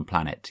Sullivan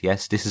planet.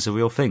 Yes, this is a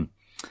real thing.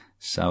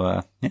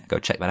 So, go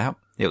check that out.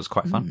 It was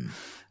quite fun.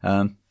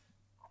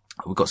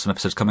 We've got some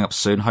episodes coming up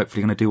soon.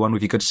 Hopefully going to do one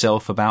with your good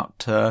self about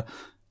the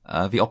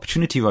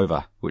Opportunity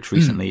rover, which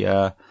recently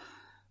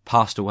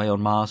passed away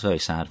on Mars. Very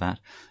sad that.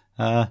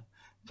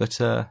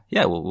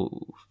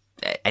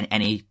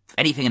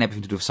 anything and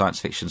everything to do with science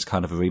fiction is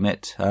kind of a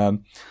remit.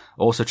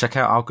 Also check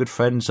out our good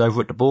friends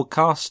over at the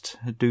bOrgcast,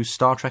 who do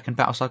Star Trek and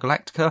Battlestar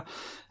Galactica,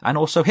 and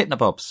also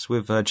Hypnobobs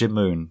with Jim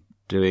Moon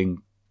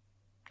doing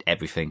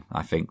everything,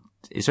 I think.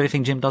 Is there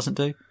anything Jim doesn't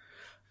do?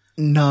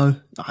 No,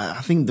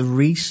 I think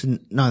there's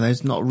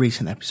not a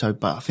recent episode,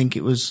 but I think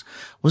it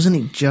wasn't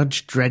it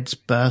Judge Dredd's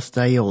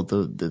birthday or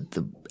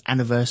the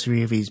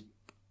anniversary of his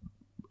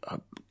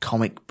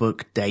comic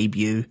book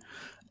debut,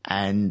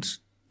 and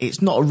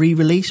it's not a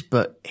re-release,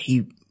 but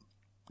he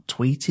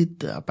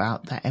tweeted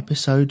about that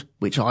episode,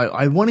 which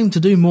I want him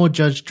to do more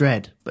Judge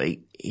Dredd, but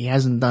he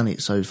hasn't done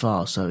it so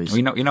far. So it's,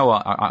 you know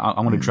what?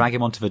 I'm going to drag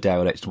him onto the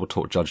Derelict and we'll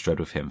talk Judge Dredd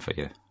with him for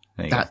you.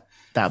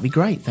 That'd be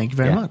great. Thank you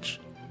very much.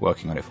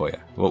 Working on it for you.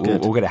 We'll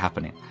get it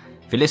happening.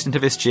 If you listen to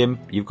this, Jim,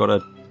 you've got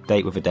a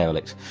date with a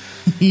Derelict.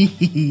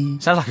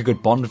 Sounds like a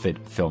good Bond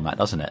film, that,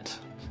 doesn't it?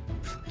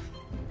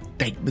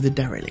 Date with a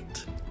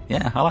Derelict.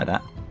 Yeah, I like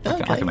that.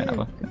 Okay, I can make that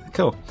work.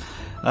 Cool.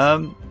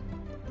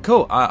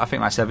 Cool. I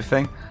think that's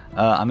everything.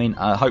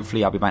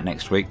 Hopefully I'll be back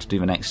next week to do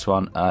the next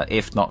one.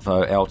 If not,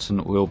 though,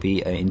 Elton will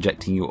be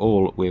injecting you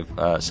all with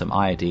some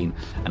iodine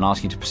and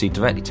asking you to proceed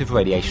directly to the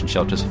radiation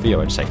shelters for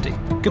your own safety.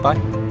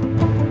 Goodbye.